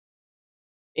voice.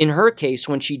 In her case,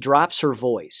 when she drops her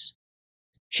voice,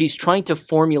 she's trying to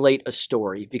formulate a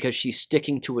story because she's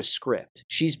sticking to a script.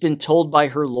 She's been told by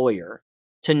her lawyer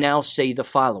to now say the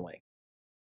following.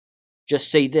 Just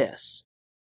say this.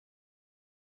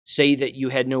 Say that you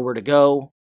had nowhere to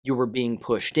go, you were being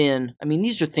pushed in. I mean,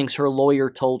 these are things her lawyer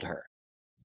told her.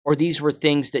 Or these were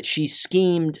things that she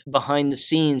schemed behind the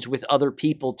scenes with other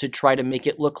people to try to make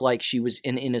it look like she was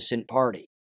an innocent party.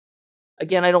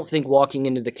 Again, I don't think walking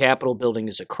into the Capitol building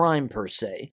is a crime per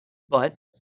se, but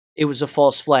it was a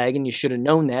false flag, and you should have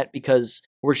known that, because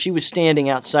where she was standing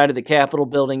outside of the Capitol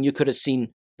building, you could have seen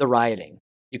the rioting.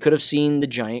 You could have seen the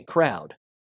giant crowd.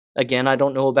 Again, I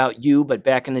don't know about you, but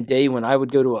back in the day when I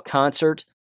would go to a concert,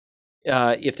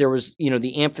 if there was,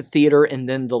 the amphitheater and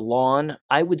then the lawn,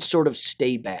 I would sort of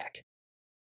stay back.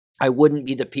 I wouldn't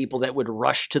be the people that would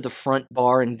rush to the front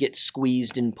bar and get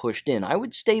squeezed and pushed in. I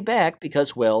would stay back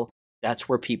because, well, that's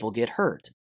where people get hurt.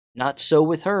 Not so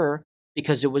with her,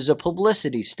 because it was a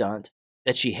publicity stunt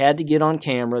that she had to get on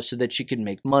camera so that she could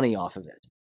make money off of it.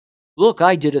 Look,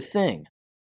 I did a thing.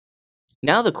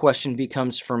 Now the question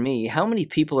becomes for me, how many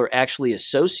people are actually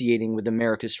associating with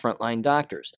America's Frontline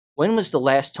Doctors? When was the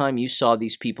last time you saw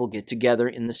these people get together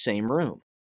in the same room,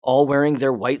 all wearing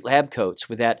their white lab coats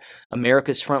with that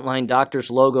America's Frontline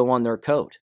Doctors logo on their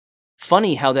coat?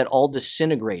 Funny how that all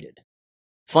disintegrated.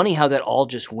 Funny how that all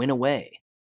just went away.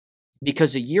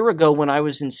 Because a year ago when I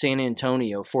was in San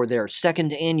Antonio for their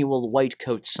second annual White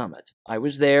Coat Summit, I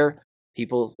was there.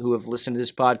 People who have listened to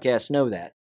this podcast know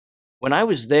that. When I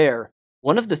was there,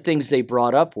 one of the things they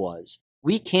brought up was,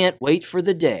 we can't wait for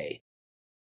the day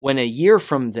when a year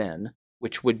from then,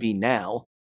 which would be now,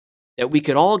 that we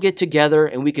could all get together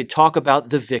and we could talk about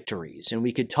the victories and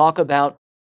we could talk about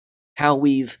how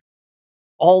we've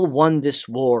all won this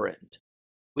war and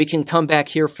we can come back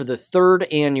here for the third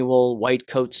annual White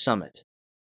Coat Summit.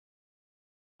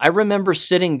 I remember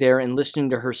sitting there and listening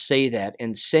to her say that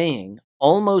and saying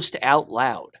almost out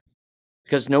loud,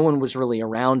 because no one was really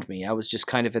around me. I was just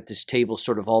kind of at this table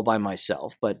sort of all by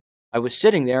myself, but I was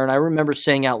sitting there and I remember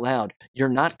saying out loud, you're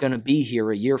not going to be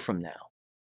here a year from now.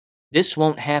 This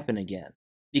won't happen again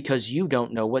because you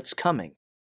don't know what's coming.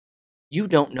 You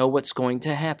don't know what's going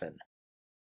to happen.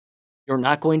 You're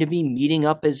not going to be meeting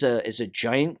up as a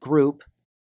giant group,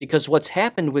 because what's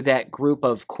happened with that group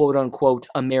of quote-unquote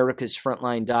America's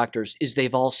frontline doctors is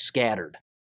they've all scattered.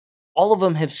 All of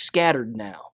them have scattered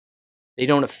now. They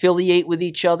don't affiliate with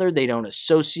each other. They don't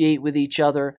associate with each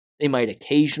other. They might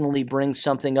occasionally bring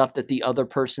something up that the other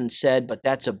person said, but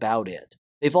that's about it.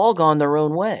 They've all gone their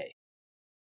own way.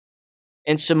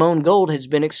 And Simone Gold has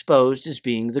been exposed as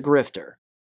being the grifter.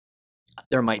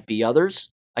 There might be others.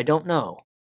 I don't know.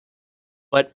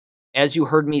 But as you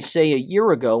heard me say a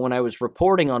year ago when I was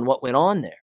reporting on what went on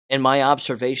there and my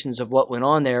observations of what went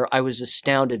on there, I was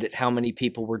astounded at how many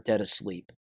people were dead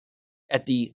asleep at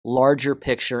the larger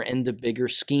picture and the bigger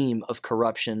scheme of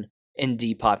corruption and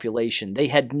depopulation. They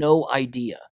had no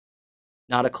idea.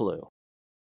 Not a clue.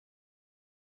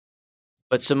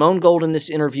 But Simone Gold in this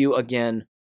interview, again,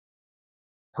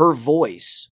 her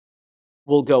voice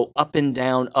will go up and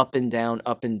down, up and down,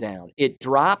 up and down. It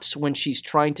drops when she's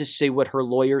trying to say what her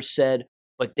lawyer said,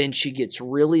 but then she gets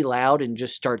really loud and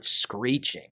just starts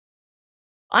screeching.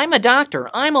 I'm a doctor.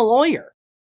 I'm a lawyer.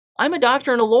 I'm a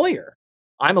doctor and a lawyer.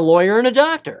 I'm a lawyer and a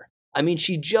doctor. I mean,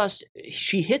 she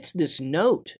hits this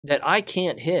note that I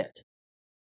can't hit.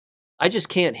 I just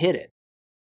can't hit it.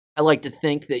 I like to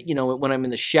think that, when I'm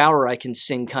in the shower, I can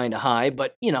sing kind of high,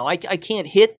 but, I can't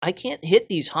hit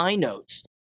these high notes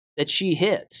that she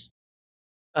hits.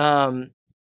 People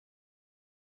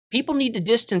need to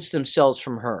distance themselves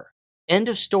from her. End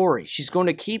of story. She's going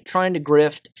to keep trying to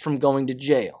grift from going to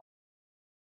jail.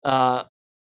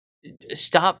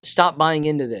 Stop buying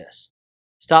into this.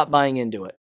 Stop buying into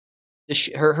it.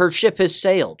 Her ship has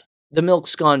sailed. The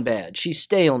milk's gone bad. She's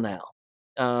stale now.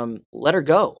 Let her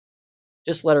go.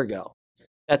 Just let her go.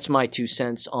 That's my 2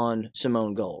 cents on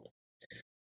Simone Gold.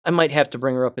 I might have to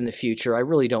bring her up in the future. I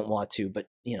really don't want to, but,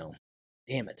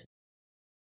 damn it.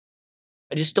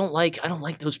 I don't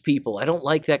like those people. I don't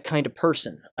like that kind of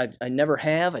person. I never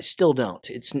have. I still don't.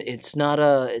 It's not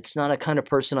a kind of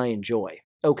person I enjoy.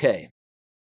 Okay.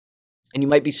 And you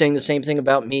might be saying the same thing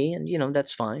about me, and,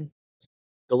 that's fine.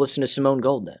 Go listen to Simone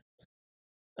Gold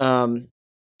then.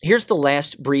 Here's the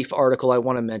last brief article I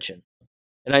want to mention.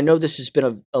 And I know this has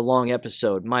been a long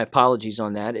episode. My apologies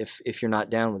on that if you're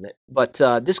not down with it. But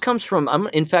this comes from, I'm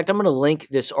going to link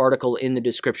this article in the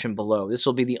description below. This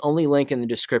will be the only link in the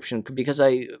description because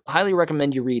I highly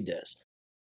recommend you read this.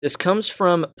 This comes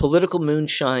from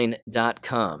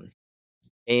politicalmoonshine.com.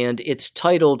 And it's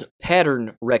titled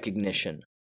Pattern Recognition,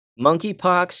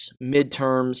 Monkeypox,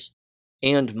 Midterms,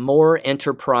 and More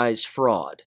Enterprise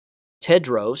Fraud.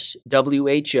 Tedros,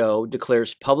 WHO,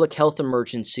 declares public health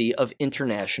emergency of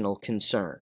international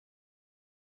concern.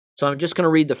 So I'm just going to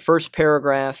read the first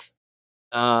paragraph,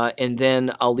 and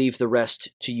then I'll leave the rest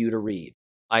to you to read.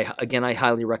 I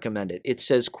highly recommend it. It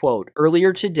says, quote,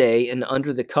 earlier today and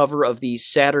under the cover of the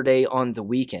Saturday on the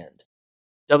Weekend,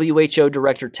 WHO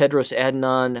Director Tedros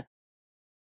Adhanom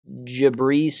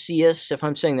Ghebreyesus, if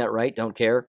I'm saying that right, don't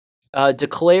care,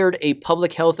 declared a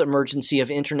public health emergency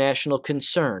of international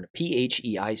concern,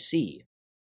 PHEIC.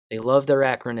 They love their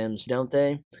acronyms, don't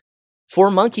they? For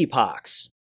monkeypox.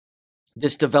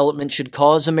 This development should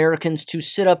cause Americans to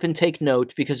sit up and take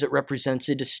note because it represents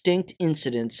a distinct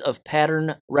incidence of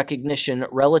pattern recognition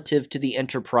relative to the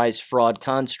enterprise fraud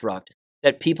construct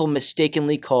that people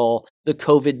mistakenly call the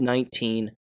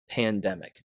COVID-19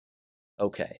 pandemic.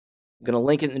 Okay. I'm going to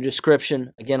link it in the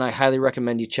description. Again, I highly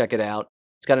recommend you check it out.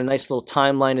 It's got a nice little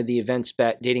timeline of the events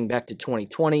dating back to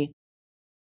 2020.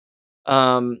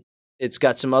 It's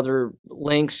got some other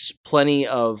links, plenty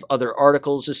of other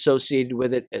articles associated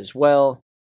with it as well.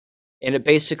 And it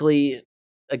basically,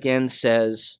 again,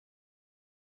 says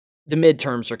the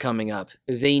midterms are coming up.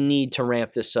 They need to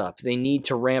ramp this up. They need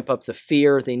to ramp up the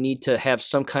fear. They need to have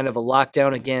some kind of a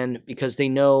lockdown again, because they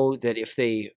know that if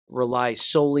they rely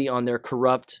solely on their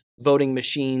corrupt voting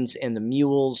machines and the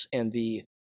mules and the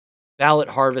ballot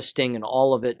harvesting and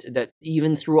all of it, that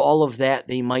even through all of that,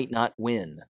 they might not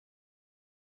win.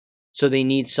 So they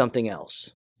need something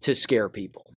else to scare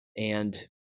people. And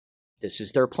this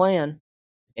is their plan.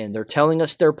 And they're telling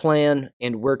us their plan,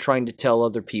 and we're trying to tell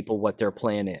other people what their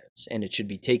plan is. And it should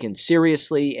be taken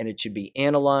seriously, and it should be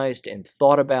analyzed and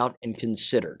thought about and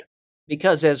considered.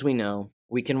 Because, as we know,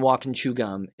 we can walk and chew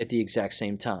gum at the exact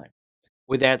same time.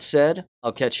 With that said,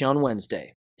 I'll catch you on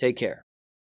Wednesday. Take care.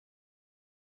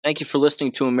 Thank you for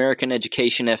listening to American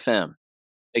Education FM.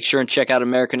 Make sure and check out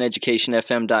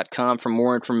AmericanEducationFM.com for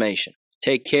more information.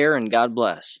 Take care, and God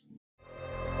bless.